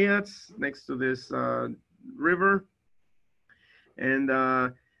bromeliads next to this river. And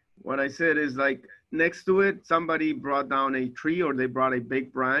what I said is like next to it, somebody brought down a tree or they brought a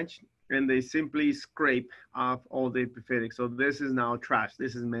big branch and they simply scrape off all the epiphytic. So this is now trash.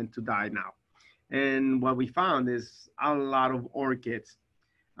 This is meant to die now. And what we found is a lot of orchids.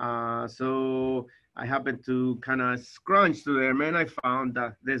 So I happened to kind of scrunch through them and I found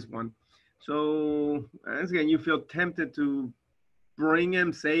this one. So again, you feel tempted to bring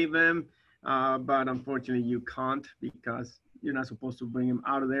them, save them, but unfortunately you can't because you're not supposed to bring them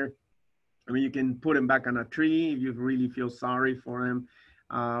out of there. I mean, you can put them back on a tree if you really feel sorry for them,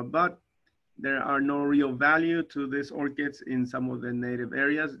 but there are no real value to these orchids in some of the native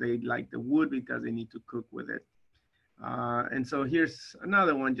areas. They like the wood because they need to cook with it. And so here's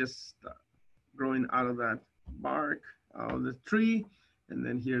another one just growing out of that bark of the tree. And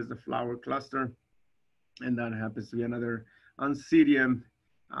then here's the flower cluster. And that happens to be another Oncidium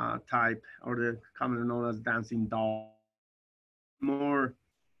type, or the commonly known as dancing doll. More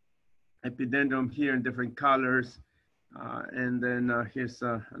epidendrum here in different colors. And then here's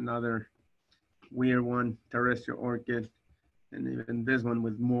another weird one, terrestrial orchid. And even this one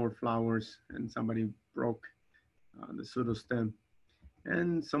with more flowers, and somebody broke the pseudostem.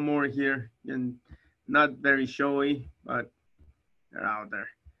 And some more here, and not very showy, but they're out there.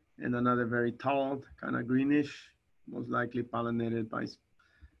 And another very tall, kind of greenish, most likely pollinated by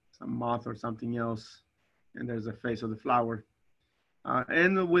some moth or something else. And there's the face of the flower.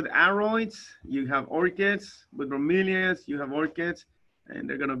 And with aroids, you have orchids. With bromeliads, you have orchids. And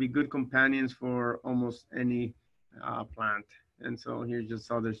they're going to be good companions for almost any plant. And so here's just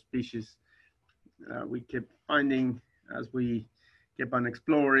other species we kept finding as we kept on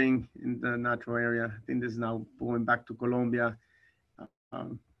exploring in the natural area. I think this is now going back to Colombia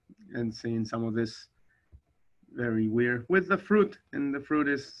and seeing some of this very weird with the fruit. And the fruit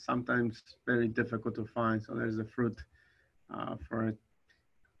is sometimes very difficult to find. So there's the fruit for it.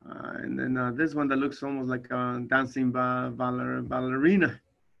 And then this one that looks almost like a dancing ballerina.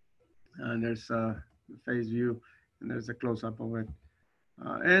 And there's a face view, and there's a close-up of it.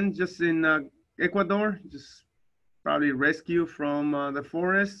 And just in Ecuador, just probably rescue from the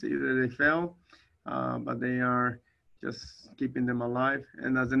forest. Either they fell, but they are just keeping them alive.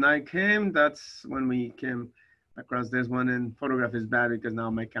 And as the night came, that's when we came across this one. And photograph is bad because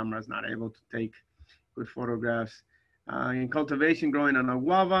now my camera is not able to take good photographs. In cultivation, growing on a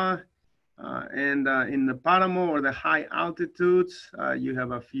guava. And in the paramo or the high altitudes, you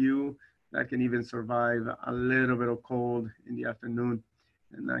have a few that can even survive a little bit of cold in the afternoon.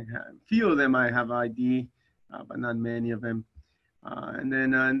 And I have, few of them I have ID, but not many of them. And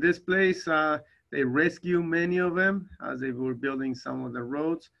then in this place, they rescue many of them as they were building some of the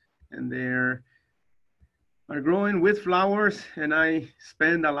roads, and they're are growing with flowers. And I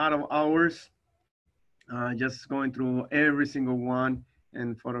spend a lot of hours just going through every single one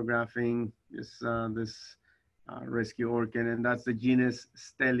and photographing this rescue orchid, and that's the genus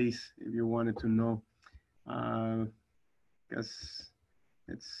Stelis, if you wanted to know, because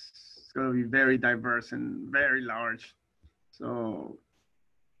it's going to be very diverse and very large. So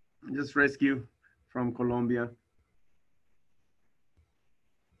just rescue from Colombia.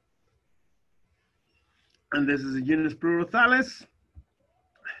 And this is a genus Pleurothales.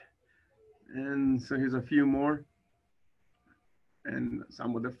 And so here's a few more. And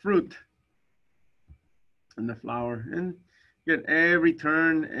some of the fruit and the flower. And get every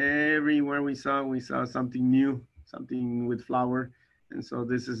turn, everywhere we saw something new, something with flower. And so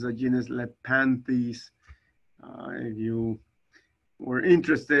this is a genus Lepanthes. If you were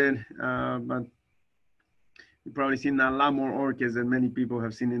interested, but you've probably seen a lot more orchids than many people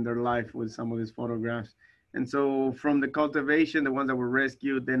have seen in their life with some of these photographs. And so from the cultivation, the ones that were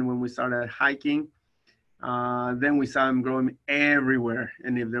rescued, then when we started hiking, then we saw them growing everywhere.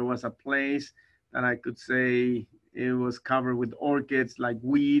 And if there was a place that I could say it was covered with orchids like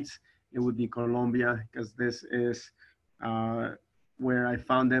weeds, it would be Colombia, because this is where I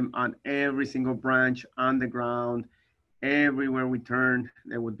found them on every single branch, on the ground. Everywhere we turned,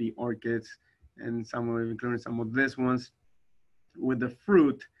 there would be orchids, and some of them, including some of these ones with the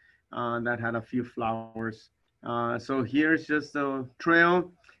fruit that had a few flowers. So here's just a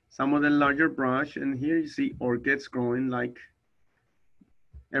trail, some of the larger brush, and here you see orchids growing like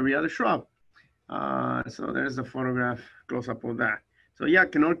every other shrub. So there's a photograph close up of that. So yeah,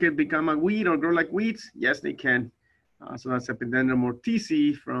 can orchid become a weed or grow like weeds? Yes, they can. So that's Epidendrum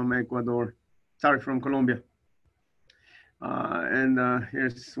mortici from Ecuador, sorry, from Colombia. And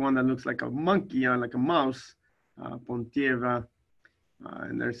here's one that looks like a monkey, like a mouse, Pontieva.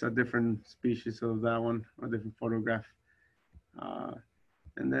 And there's a different species of that one, a different photograph.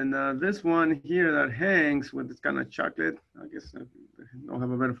 And then this one here that hangs with this kind of chocolate, I guess I'll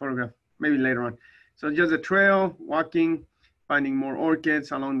have a better photograph, maybe later on. So just a trail, walking, finding more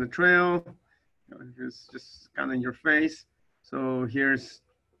orchids along the trail. It's just kind of in your face. So here's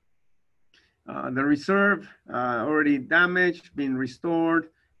the reserve, already damaged, being restored.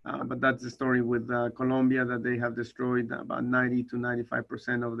 But that's the story with Colombia, that they have destroyed about 90 to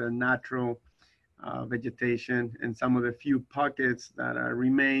 95% of their natural vegetation, and some of the few pockets that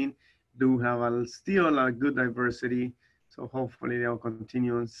remain do have still a good diversity. So hopefully they'll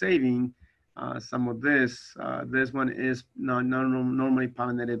continue on saving some of this. This one is not normally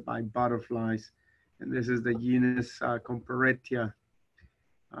pollinated by butterflies, and this is the genus Comparetia.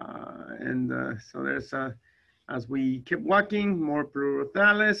 So there's as we keep walking, more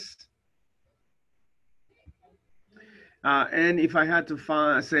Pleurothales. And if I had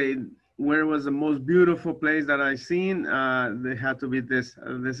to say where was the most beautiful place that I've seen, they had to be this.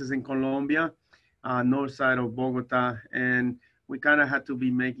 This is in Colombia, north side of Bogota, and we kind of had to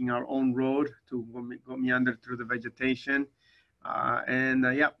be making our own road to go meander through the vegetation.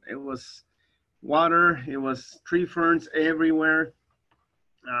 Yeah, it was water, it was tree ferns everywhere.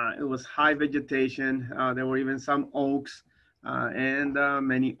 It was high vegetation. There were even some oaks and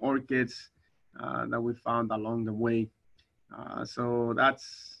many orchids that we found along the way. So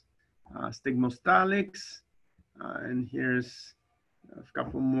that's Stigmostalix. And here's a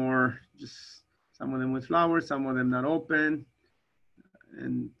couple more, just some of them with flowers, some of them not open.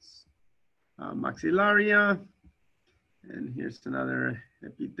 And Maxillaria. And here's another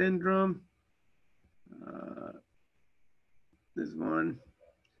epidendrum. This one.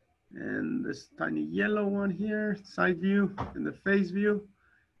 And this tiny yellow one here, side view and the face view.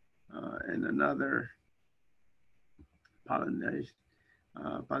 And another pollinated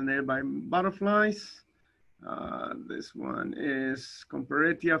by butterflies. This one is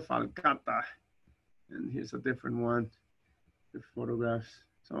Comparetia falcata. And here's a different one with photographs.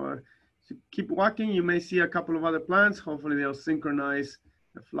 So keep walking, you may see a couple of other plants. Hopefully they'll synchronize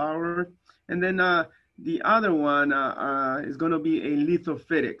the flower. And then the other one is going to be a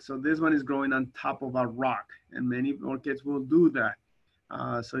lithophytic. So this one is growing on top of a rock, and many orchids will do that.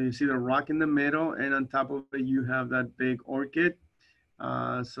 So you see the rock in the middle, and on top of it, you have that big orchid.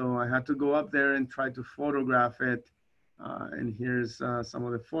 So I had to go up there and try to photograph it. And here's some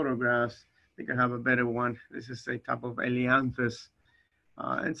of the photographs. I think I have a better one. This is a type of Elianthus.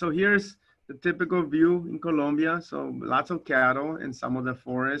 And so here's the typical view in Colombia. So lots of cattle and some of the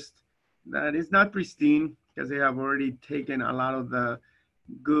forest that is not pristine because they have already taken a lot of the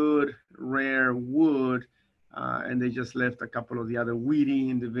good, rare wood, and they just left a couple of the other weedy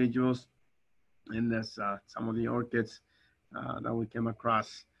individuals. And there's some of the orchids that we came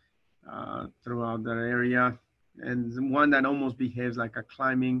across throughout that area. And one that almost behaves like a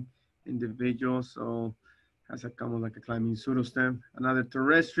climbing individual. So has a kind of like a climbing pseudostem. Another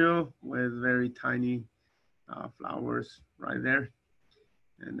terrestrial with very tiny flowers right there.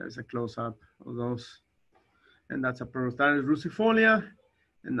 And there's a close-up of those. And that's a Prothostaris rucifolia.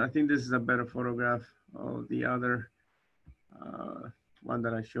 And I think this is a better photograph of the other one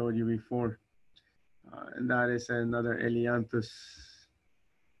that I showed you before. And that is another Elianthus.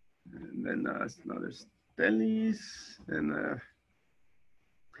 And then another Stelis and a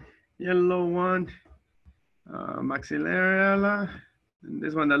yellow one, Maxillariella. And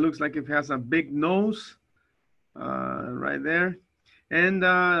this one that looks like it has a big nose right there. And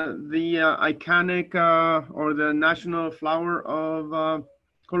the iconic or the national flower of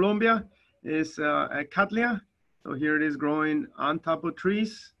Colombia is Cattleya. So here it is growing on top of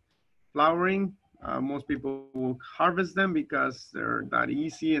trees, flowering. Most people will harvest them because they're that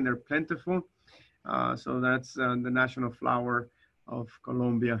easy and they're plentiful. So that's the national flower of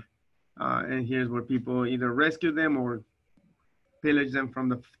Colombia. And here's where people either rescue them or pillage them from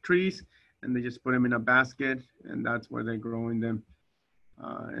the trees, and they just put them in a basket, and that's where they're growing them.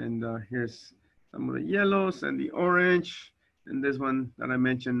 And here's some of the yellows and the orange. And this one that I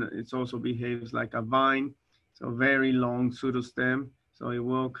mentioned, it also behaves like a vine. So very long pseudostem. So it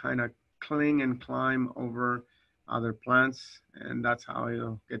will kind of cling and climb over other plants. And that's how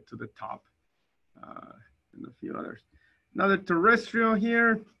it'll get to the top. And a few others. Another terrestrial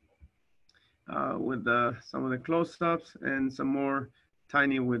here with some of the close-ups and some more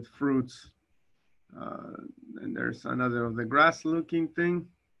tiny with fruits. And there's another of the grass-looking thing,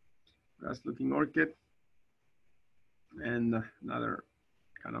 grass-looking orchid, and another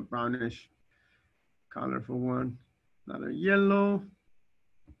kind of brownish, colorful one, another yellow,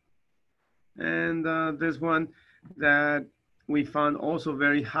 and this one that we found also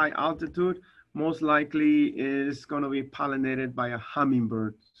very high altitude, most likely is going to be pollinated by a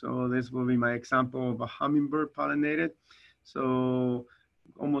hummingbird. So this will be my example of a hummingbird pollinated. So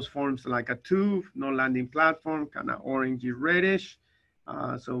almost forms like a tube, no landing platform, kind of orangey reddish.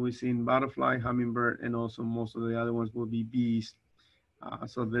 So we've seen butterfly, hummingbird, and also most of the other ones will be bees.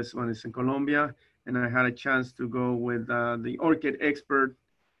 So this one is in Colombia, and I had a chance to go with the orchid expert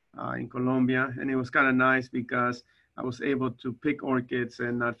in Colombia, and it was kind of nice because I was able to pick orchids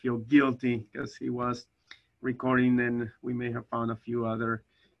and not feel guilty because he was recording, and we may have found a few other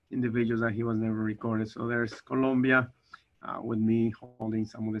individuals that he was never recorded. So there's Colombia with me holding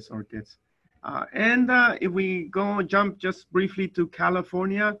some of these orchids. And if we jump just briefly to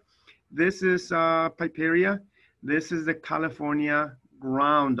California, this is Piperia. This is the California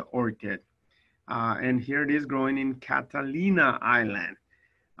ground orchid. And here it is growing in Catalina Island.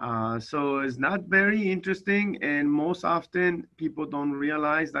 So it's not very interesting, and most often people don't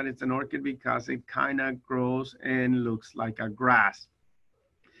realize that it's an orchid because it kind of grows and looks like a grass.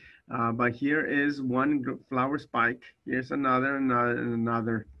 But here is one flower spike. Here's another, and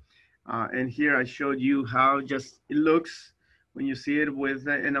another. And here I showed you how just it looks when you see it with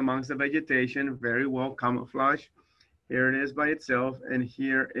and amongst the vegetation, very well camouflaged. Here it is by itself, and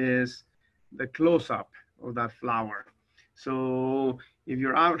here is the close-up of that flower. So if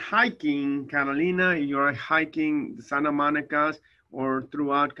you're out hiking Catalina, if you're hiking Santa Monica's or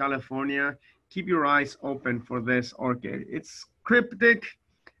throughout California, keep your eyes open for this orchid. It's cryptic.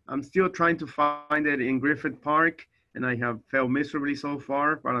 I'm still trying to find it in Griffith Park, and I have failed miserably so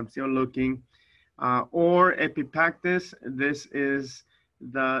far, but I'm still looking. Or Epipactis, this is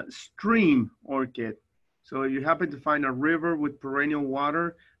the stream orchid. So if you happen to find a river with perennial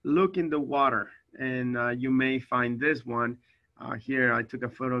water, look in the water, and you may find this one. Here, I took a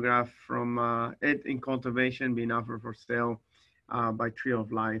photograph from it in cultivation being offered for sale by Tree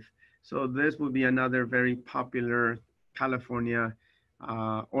of Life. So this will be another very popular California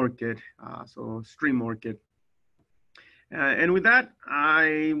orchid, so stream orchid. And with that,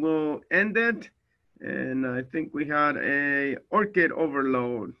 I will end it. And I think we had a orchid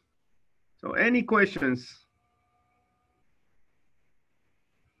overload. So any questions?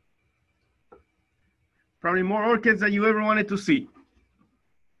 Probably more orchids than you ever wanted to see.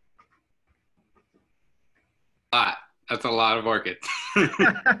 That's a lot of orchids.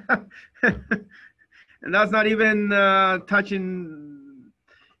 And that's not even touching,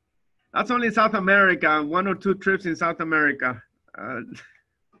 that's only South America, 1 or 2 trips in South America. All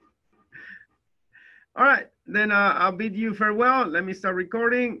right, then I'll bid you farewell. Let me start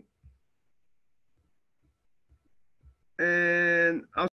recording. And I'll